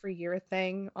an every year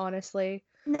thing, honestly.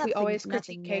 We always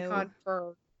critique Nothing KCON new.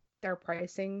 for their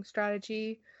pricing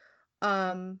strategy.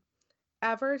 Um,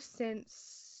 Ever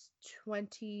since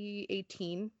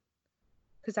 2018,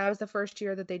 because that was the first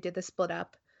year that they did the split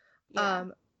up, Yeah.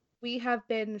 we have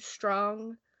been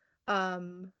strong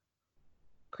um,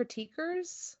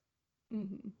 critiquers,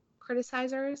 Mm-hmm.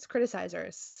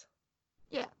 criticizers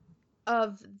Yeah.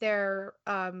 of their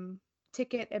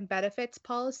ticket and benefits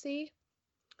policy,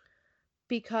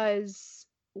 because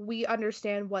we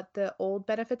understand what the old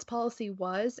benefits policy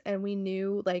was, and we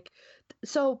knew, like,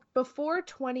 so before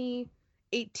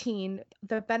 2018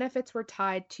 the benefits were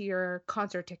tied to your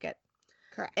concert ticket,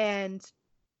 Correct. and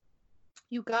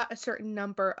you got a certain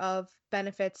number of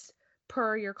benefits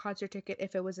per your concert ticket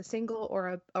if it was a single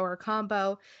or a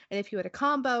combo, and if you had a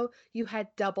combo you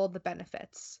had double the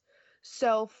benefits.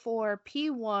 So for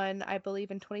P1, I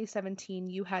believe in 2017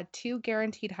 you had 2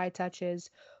 guaranteed high touches,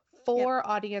 Yep. 4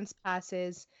 audience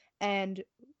passes, and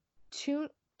two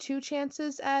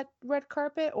chances at red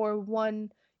carpet, or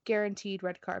 1 guaranteed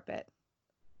red carpet.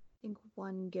 I think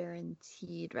 1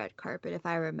 guaranteed red carpet, if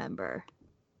I remember.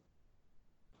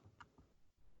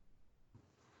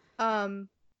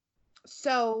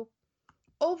 So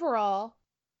overall,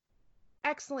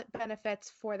 excellent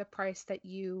benefits for the price that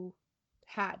you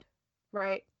had,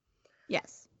 right?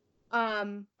 Yes.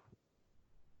 Um,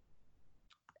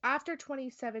 After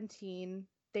 2017,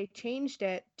 they changed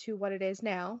it to what it is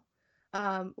now,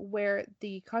 where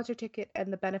the concert ticket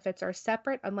and the benefits are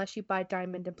separate unless you buy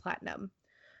diamond and platinum.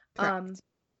 Correct.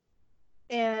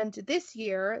 And this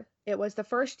year, it was the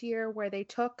first year where they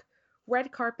took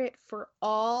red carpet for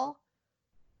all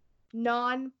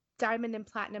non-diamond and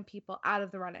platinum people out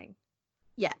of the running.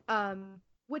 Yeah.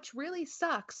 Which really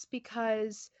sucks,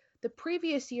 because the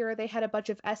previous year they had a bunch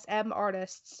of SM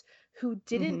artists who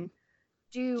didn't Mm-hmm.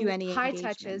 Do do any high touches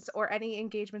engagements. or any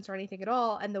engagements or anything at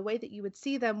all, and the way that you would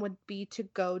see them would be to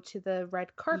go to the red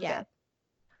Yeah. carpet.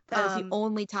 That was the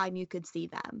only time you could see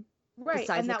them Right,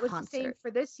 besides and a that was the same concert.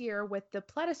 for this year with the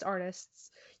Pledis artists.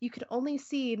 You could only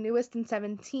see Newest and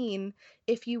 17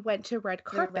 if you went to red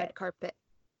The red carpet, carpet.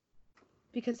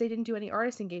 because they didn't do any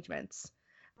artist engagements.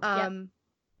 Yep.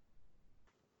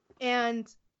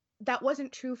 And that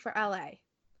wasn't true for LA.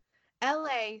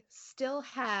 LA still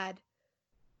had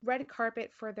red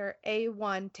carpet for their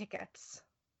A1 tickets,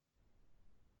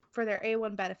 for their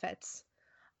A1 benefits.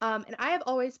 And I have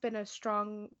always been a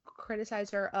strong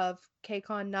criticizer of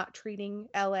KCON not treating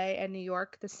LA and New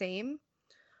York the same.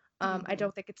 I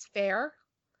don't think it's fair.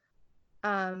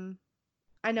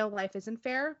 I know life isn't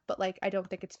fair, but like, I don't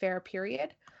think it's fair,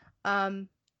 period.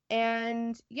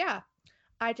 And yeah,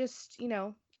 I just,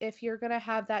 if you're gonna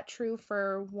have that true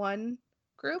for one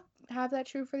group, have that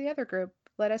true for the other group.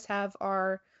 Let us have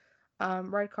our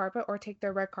red carpet, or take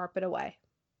their red carpet away.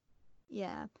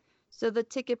 Yeah. So the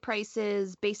ticket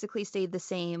prices basically stayed the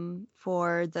same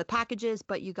for the packages,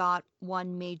 but you got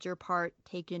one major part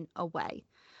taken away.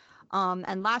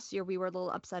 And last year we were a little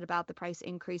upset about the price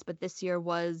increase, but this year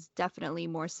was definitely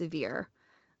more severe.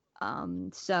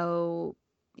 So,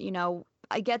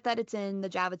 I get that it's in the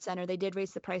Javits Center. They did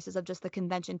raise the prices of just the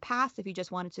convention pass if you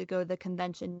just wanted to go to the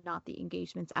convention, not the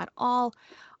engagements at all.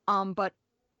 But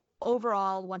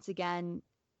overall, once again,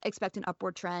 expect an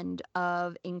upward trend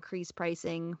of increased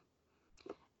pricing.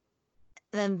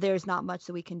 Then there's not much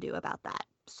that we can do about that.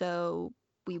 So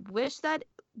we wish that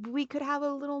we could have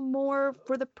a little more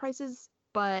for the prices,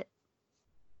 but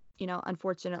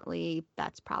unfortunately,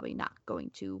 that's probably not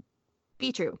going to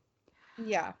be true.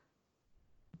 Yeah.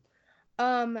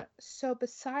 So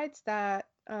besides that,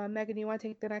 Megan, you want to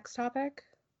take the next topic?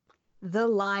 The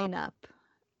lineup.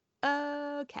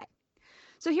 Okay.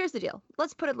 So here's the deal.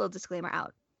 Let's put a little disclaimer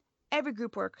out. Every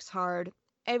group works hard.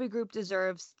 Every group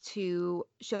deserves to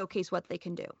showcase what they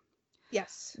can do.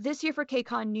 Yes. This year for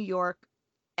KCON New York,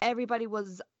 everybody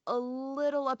was a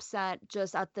little upset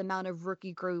just at the amount of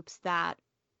rookie groups that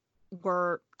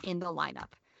were in the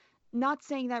lineup. Not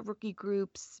saying that rookie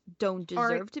groups don't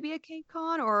deserve to be a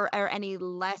KCON or are any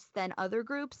less than other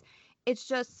groups. It's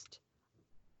just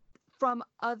from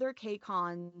other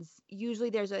KCONs, usually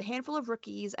there's a handful of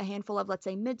rookies, a handful of, let's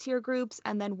say, mid-tier groups,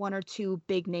 and then 1 or 2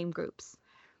 big name groups.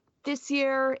 This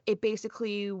year, it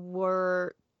basically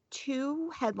were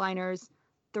 2 headliners,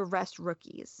 the rest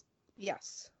rookies.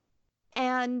 Yes.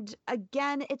 And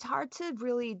again, it's hard to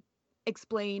really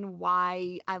explain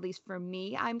why, at least for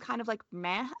me, I'm kind of like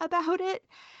meh about it.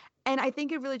 And I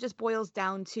think it really just boils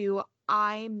down to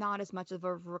I'm not as much of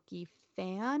a rookie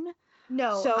fan.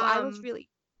 No. So I was really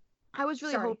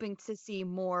sorry. hoping to see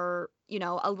more,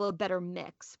 a little better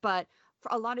mix. But for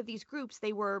a lot of these groups,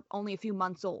 they were only a few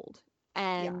months old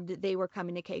and they were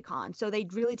coming to KCON. So they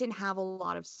really didn't have a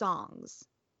lot of songs.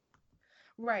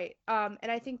 Right. And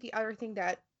I think the other thing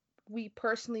that we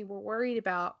personally were worried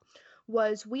about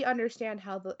was we understand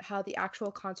how the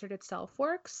actual concert itself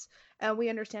works, and we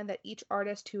understand that each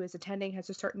artist who is attending has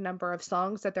a certain number of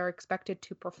songs that they're expected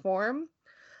to perform.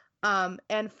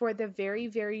 And for the very,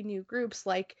 very new groups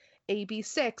like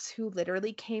AB6, who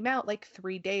literally came out like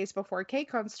 3 days before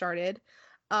KCON started,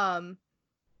 um,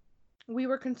 we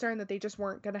were concerned that they just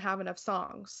weren't going to have enough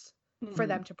songs for Hmm.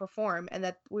 them to perform, and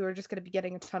that we were just going to be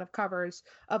getting a ton of covers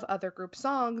of other group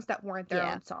songs that weren't their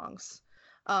Yeah. own songs.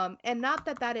 And not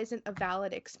that that isn't a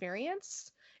valid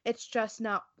experience, it's just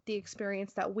not the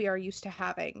experience that we are used to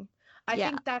having.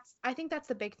 Yeah. I think that's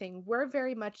the big thing. We're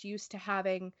very much used to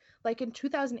having, like in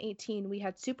 2018 we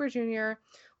had Super Junior,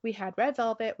 we had Red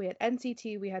Velvet, we had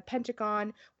NCT, we had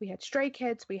Pentagon, we had Stray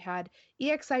Kids, we had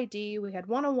EXID, we had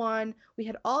 101, we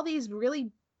had all these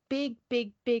really big,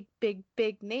 big, big, big,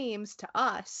 big names to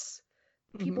us,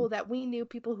 Hmm. people that we knew,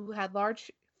 people who had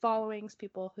large followings,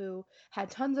 people who had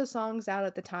tons of songs out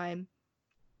at the time,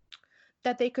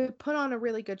 that they could put on a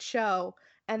really good show,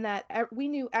 and that we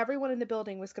knew everyone in the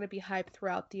building was going to be hyped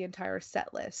throughout the entire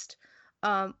set list.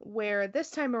 Where this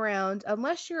time around,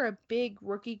 unless you're a big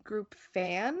rookie group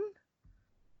fan,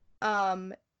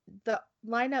 um, the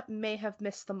lineup may have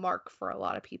missed the mark for a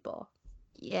lot of people.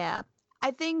 Yeah.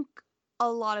 I think a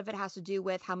lot of it has to do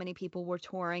with how many people were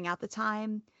touring at the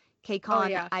time. Oh KCON,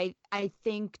 yeah. I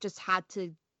think just had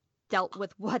to dealt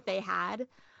with what they had.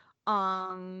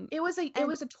 It And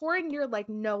was a touring year like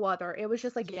no other. It was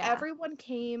just like yeah. everyone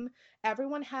came,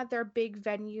 everyone had their big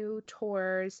venue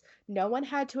tours. No one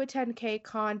had to attend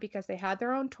KCON because they had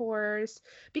their own tours.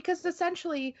 Because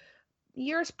essentially,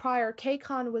 years prior,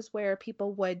 KCON was where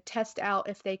people would test out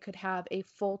if they could have a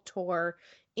full tour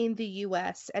in the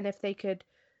US, and if they could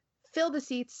fill the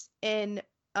seats in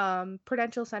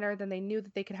Prudential Center, then they knew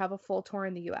that they could have a full tour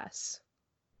in the US.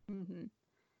 Hmm.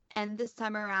 And this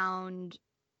time around,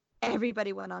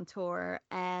 everybody went on tour,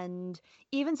 and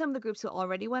even some of the groups who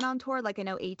already went on tour, like I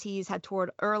know ATEEZ had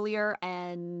toured earlier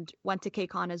and went to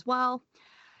KCON as well.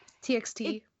 It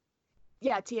TXT.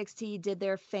 Yeah, TXT did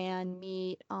their fan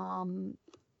meet.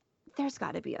 There's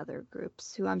got to be other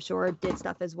groups who I'm sure did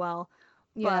stuff as well,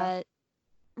 Yeah.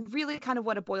 but really kind of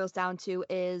what it boils down to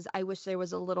is I wish there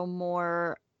was a little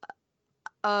more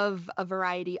of a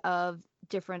variety of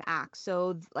different acts.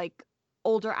 So like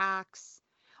older acts.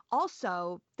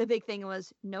 Also, the big thing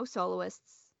was no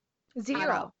soloists at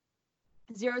Zero. all.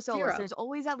 Zero soloists. Zero. There's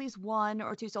always at least one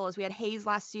or two soloists. We had Hayes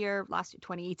last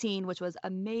 2018, which was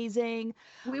amazing.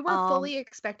 We were Um, fully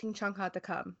expecting Chungha to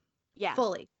come. yeah,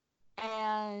 Fully.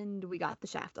 and we got the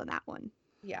shaft on that one.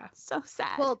 Yeah. So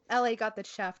sad. Well, LA got the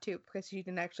shaft too because she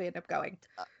didn't actually end up going.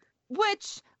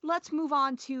 Which, let's move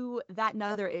on to that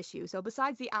another issue. So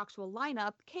besides the actual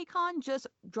lineup, KCON just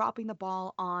dropping the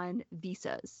ball on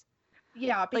visas.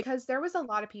 Yeah, Like, because there was a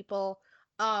lot of people.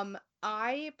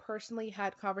 I personally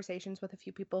had conversations with a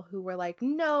few people who were like,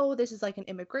 no, this is like an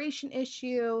immigration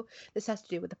issue. This has to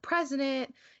do with the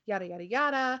president, yada, yada,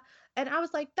 yada. And I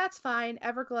was like, that's fine.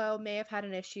 Everglow may have had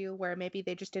an issue where maybe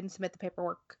they just didn't submit the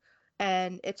paperwork,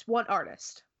 and it's one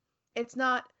artist. It's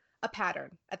not a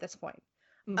pattern at this point.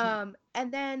 mhm,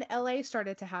 And then LA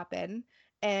started to happen,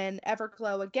 and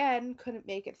Everglow again couldn't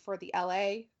make it for the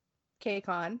LA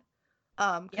KCON,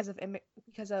 yep,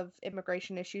 because of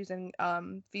immigration issues and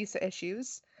visa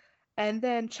issues. And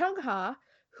then Chungha,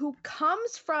 who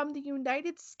comes from the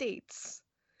United States,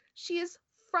 she is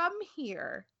from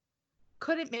here,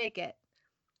 couldn't make it,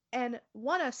 and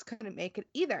ONEUS couldn't make it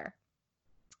either.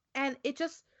 And it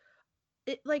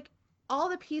like all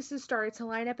the pieces started to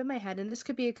line up in my head, and this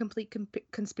could be a complete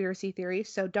conspiracy theory,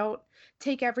 so don't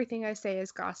take everything I say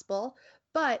as gospel,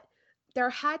 but there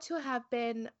had to have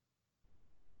been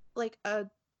like a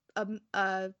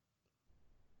a,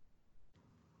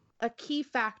 a key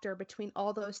factor between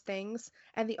all those things,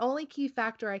 and the only key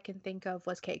factor I can think of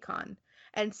was KCON.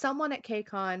 And someone at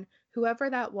KCON, whoever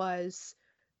that was,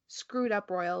 screwed up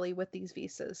royally with these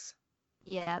visas.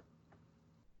 yep.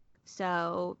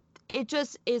 So it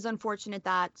just is unfortunate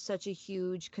that such a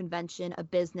huge convention, a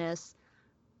business,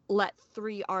 let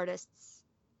three artists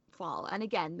fall. And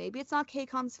again, maybe it's not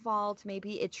KCON's fault.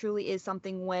 Maybe it truly is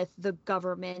something with the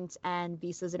government and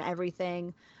visas and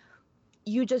everything.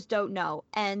 You just don't know.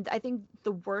 And I think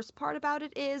the worst part about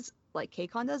it is, like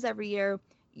KCON does every year,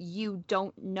 you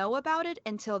don't know about it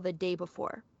until the day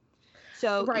before.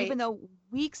 So even Right. though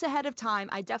weeks ahead of time,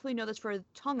 I definitely know this for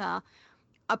Tonga,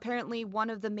 apparently one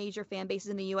of the major fan bases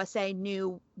in the USA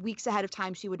knew weeks ahead of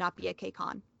time she would not be at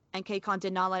KCON. And KCON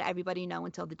did not let everybody know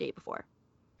until the day before.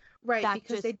 Right, That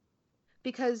just,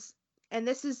 because and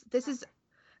this is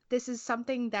this is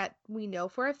something that we know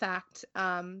for a fact.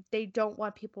 They don't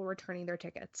want people returning their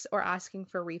tickets or asking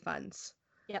for refunds.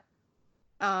 Yep.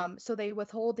 So they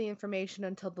withhold the information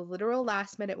until the literal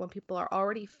last minute when people are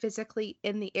already physically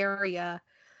in the area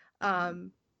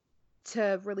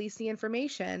to release the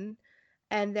information.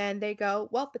 And then they go,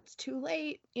 well, it's too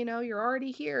late. You're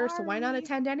already here, so why not Sorry.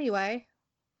 attend anyway?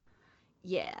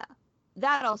 Yeah.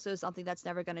 That also is something that's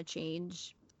never going to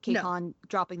change. No. KCON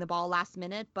dropping the ball last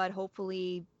minute, but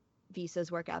hopefully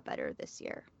visas work out better this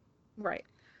year. Right.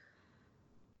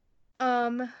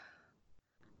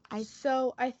 I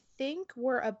So I think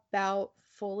we're about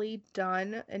fully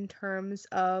done in terms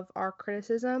of our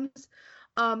criticisms.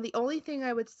 The only thing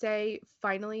I would say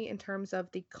finally in terms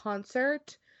of the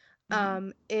concert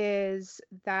is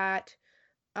that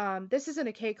this isn't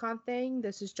a KCON thing.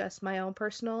 This is just my own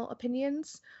personal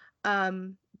opinions.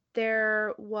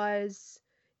 There was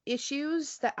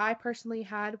issues that I personally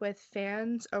had with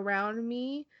fans around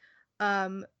me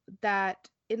that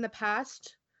in the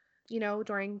past,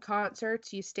 during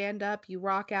concerts, you stand up, you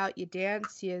rock out, you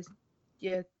dance, you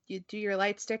do your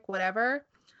light stick, whatever.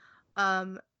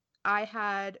 I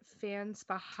had fans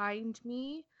behind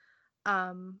me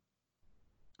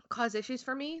cause issues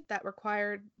for me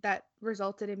that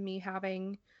resulted in me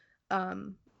having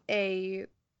a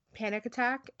panic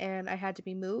attack, and I had to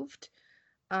be moved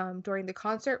during the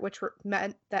concert, which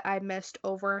meant that I missed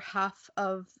over half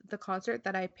of the concert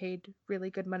that I paid really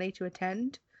good money to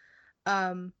attend.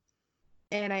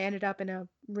 And I ended up in a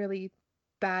really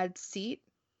bad seat,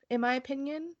 in my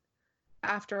opinion,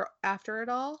 after it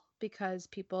all, because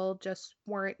people just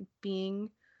weren't being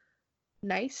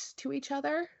nice to each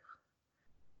other.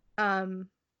 And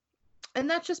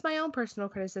that's just my own personal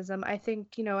criticism. I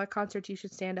think, at concerts you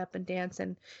should stand up and dance,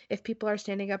 and if people are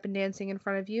standing up and dancing in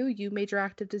front of you, you made your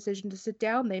active decision to sit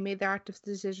down, they made their active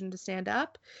decision to stand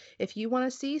up. If you want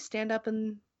to stand up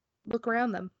and look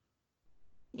around them.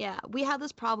 Yeah, we had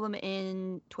this problem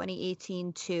in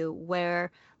 2018 too,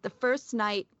 where the first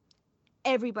night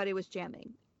everybody was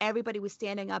jamming. Everybody was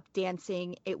standing up,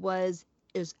 dancing. It was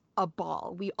a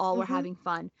ball. We all were having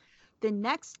fun. The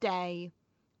next day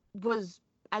was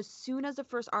as soon as the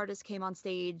first artist came on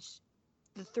stage,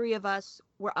 the three of us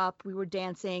were up, we were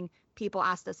dancing, people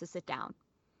asked us to sit down.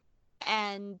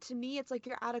 And to me, it's like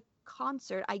you're at a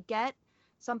concert. I get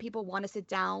some people want to sit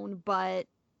down, but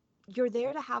you're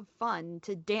there to have fun,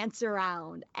 to dance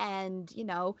around. And,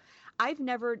 I've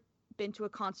never been to a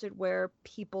concert where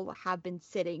people have been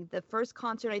sitting. The first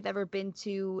concert I've ever been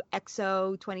to,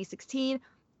 EXO 2016,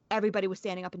 everybody was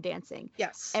standing up and dancing.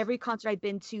 Yes. Every concert I've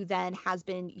been to then has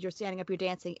been you're standing up, you're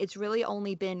dancing. It's really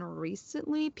only been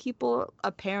recently people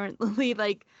apparently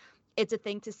like it's a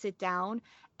thing to sit down.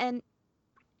 And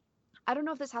I don't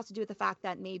know if this has to do with the fact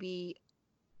that maybe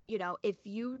if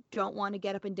you don't want to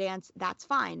get up and dance, that's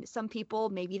fine. Some people,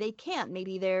 maybe they can't.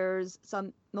 Maybe there's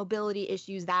some mobility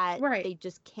issues that they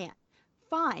just can't.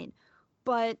 Fine.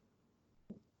 But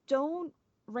don't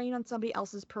rain on somebody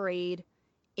else's parade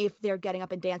if they're getting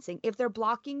up and dancing. If they're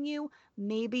blocking you,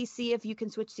 maybe see if you can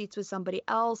switch seats with somebody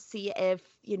else. See if,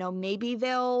 maybe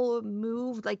they'll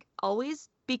move. Like, always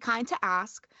be kind to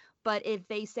ask. But if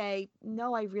they say,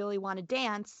 no, I really want to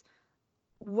dance,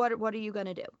 what are you going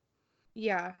to do?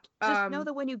 Yeah. Just know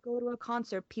that when you go to a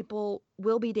concert, people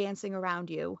will be dancing around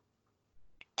you.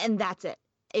 And that's it.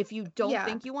 If you don't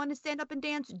think you want to stand up and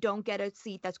dance, don't get a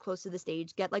seat that's close to the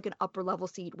stage. Get like an upper level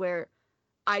seat where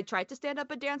I tried to stand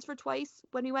up and dance for twice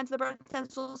when we went to the Burton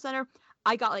Central Center.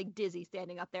 I got like dizzy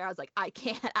standing up there. I was like, I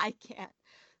can't.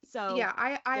 So yeah,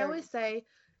 I always say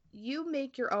you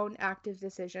make your own active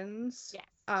decisions. Yes.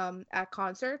 At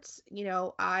concerts.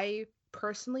 I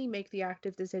personally make the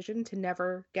active decision to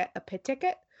never get a pit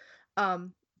ticket.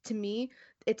 To me,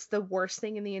 it's the worst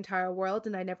thing in the entire world,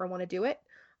 and I never want to do it.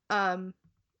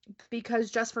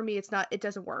 Because just for me, it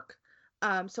doesn't work.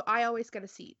 So I always get a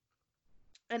seat.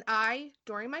 And I,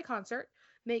 during my concert,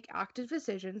 make active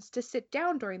decisions to sit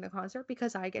down during the concert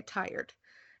because I get tired.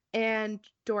 And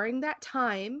during that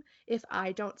time, if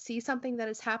I don't see something that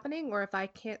is happening or if I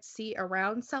can't see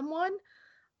around someone,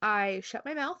 I shut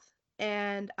my mouth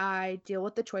and I deal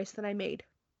with the choice that I made.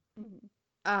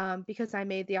 Because I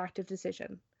made the active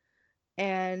decision.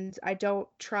 And I don't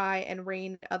try and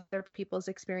rein other people's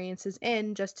experiences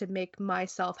in just to make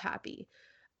myself happy.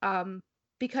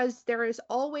 Because there is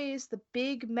always the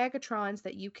big Megatrons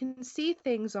that you can see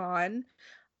things on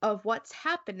of what's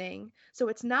happening. So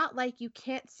it's not like you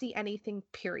can't see anything,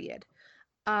 period.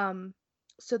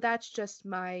 So that's just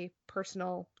my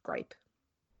personal gripe.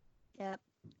 Yep.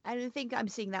 I think I'm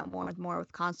seeing that more and more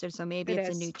with concerts, so maybe It it's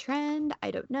a is. new trend.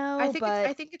 I don't I know, think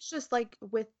but it's just like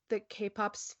with the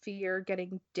K-pop sphere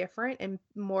getting different and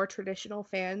more traditional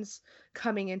fans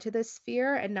coming into this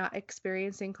sphere and not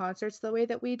experiencing concerts the way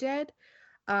that we did.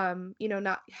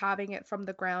 Not having it from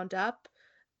the ground up.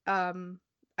 Um,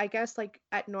 I guess like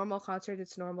at normal concerts,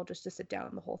 it's normal just to sit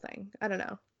down the whole thing. I don't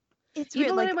know. it's weird.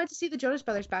 Even when I Like, went to see the Jonas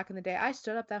Brothers back in the day, I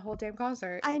stood up that whole damn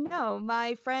concert. I know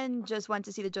my friend just went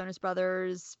to see the Jonas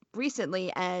Brothers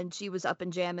recently, and she was up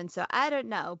and jamming. So I don't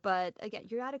know, but again,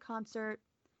 you're at a concert,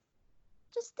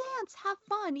 just dance, have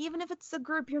fun, even if it's a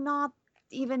group you're not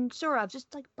even sure of,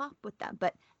 just like bop with them.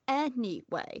 But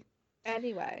anyway,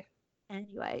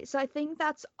 Anyway, so I think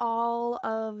that's all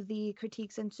of the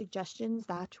critiques and suggestions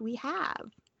that we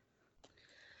have.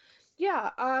 yeah,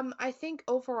 I think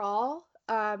overall,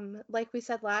 like we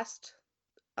said last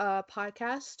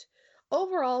podcast,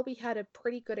 overall we had a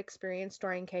pretty good experience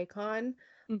during KCON.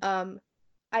 Mm. Um,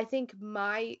 I think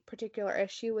my particular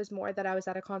issue was more that I was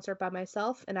at a concert by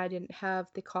myself and I didn't have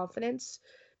the confidence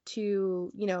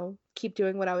to, keep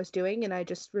doing what I was doing, and I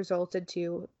just resulted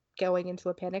to going into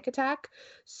a panic attack.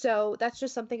 So that's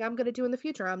just something I'm going to do in the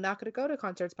future. I'm not going to go to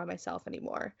concerts by myself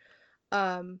anymore.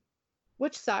 Um,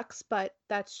 which sucks, but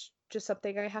that's just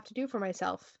something I have to do for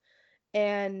myself.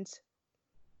 And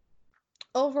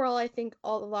overall, I think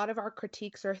a lot of our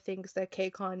critiques are things that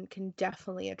KCON can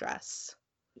definitely address.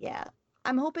 Yeah,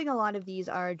 I'm hoping a lot of these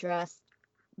are addressed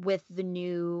with the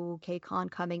new KCON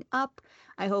coming up.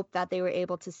 I hope that they were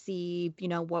able to see,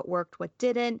 what worked, what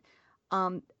didn't.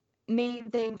 Main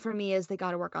thing for me is they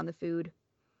got to work on the food.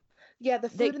 Yeah, the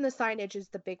They, food and the signage is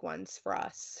the big ones for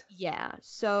us. yeah,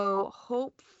 so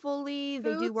hopefully they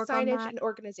do Food, work on signage, that. and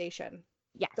organization.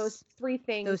 Those Yes, three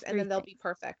things, those and three then they'll things. be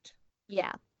perfect.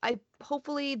 Yeah, I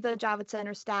hopefully the Java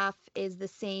Center staff is the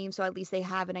same, so at least they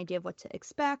have an idea of what to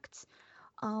expect.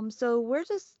 So we're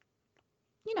just,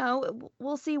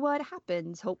 we'll see what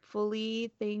happens.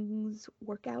 Hopefully things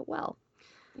work out well.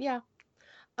 Yeah.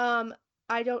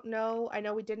 I don't know. I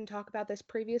know we didn't talk about this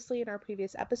previously in our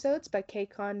previous episodes, but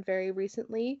KCON very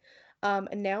recently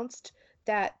announced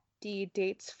that the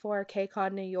dates for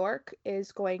KCON New York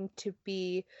is going to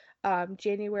be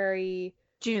January.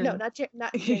 No, June.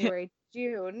 not January.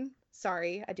 June.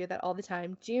 Sorry, I do that all the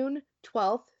time. June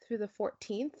 12th through the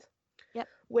 14th. Yep.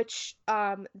 Which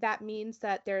that means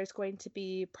that there's going to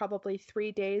be probably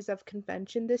 3 days of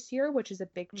convention this year, which is a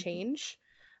big change.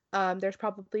 There's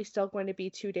probably still going to be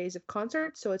 2 days of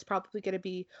concerts, so it's probably going to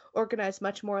be organized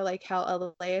much more like how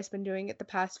LA has been doing it the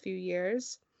past few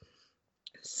years.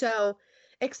 So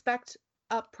expect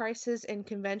up prices in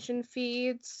convention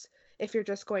feeds. If you're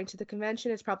just going to the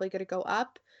convention, it's probably going to go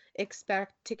up.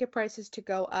 Expect ticket prices to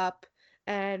go up,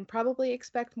 and probably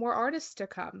expect more artists to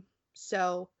come.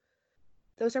 So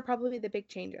those are probably the big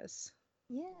changes.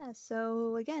 Yeah,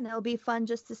 so again, it'll be fun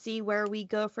just to see where we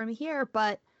go from here.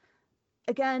 But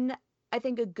again, I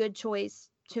think a good choice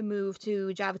to move to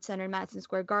Javits Center and Madison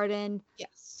Square Garden.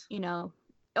 Yes. You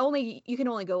can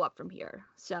only go up from here.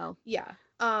 So yeah.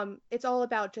 It's all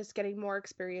about just getting more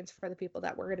experience for the people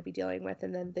that we're going to be dealing with,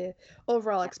 and then the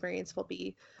overall experience will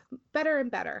be better and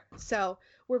better. So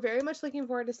we're very much looking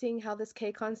forward to seeing how this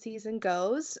KCON season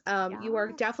goes. You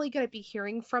are definitely going to be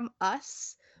hearing from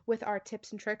us with our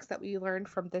tips and tricks that we learned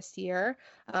from this year.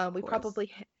 We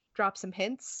probably dropped some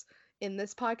hints in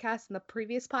this podcast and the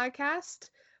previous podcast,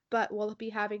 but we'll be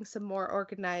having some more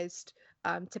organized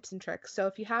tips and tricks. So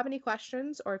if you have any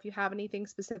questions, or if you have anything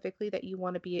specifically that you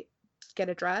want to get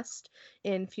addressed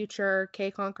in future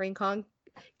KCON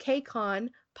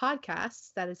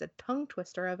podcasts, that is a tongue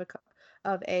twister of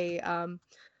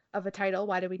a title.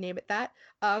 Why did we name it that?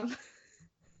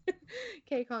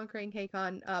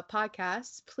 KCON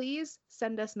podcasts, please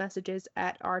send us messages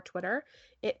at our Twitter.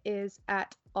 It is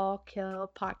at All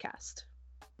Kill Podcast.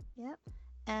 Yep.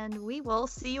 And we will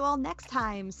see you all next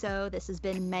time. So this has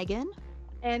been Megan.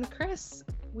 And Chris.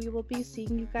 We will be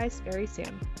seeing you guys very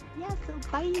soon. Yeah, so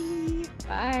bye.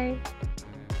 Bye.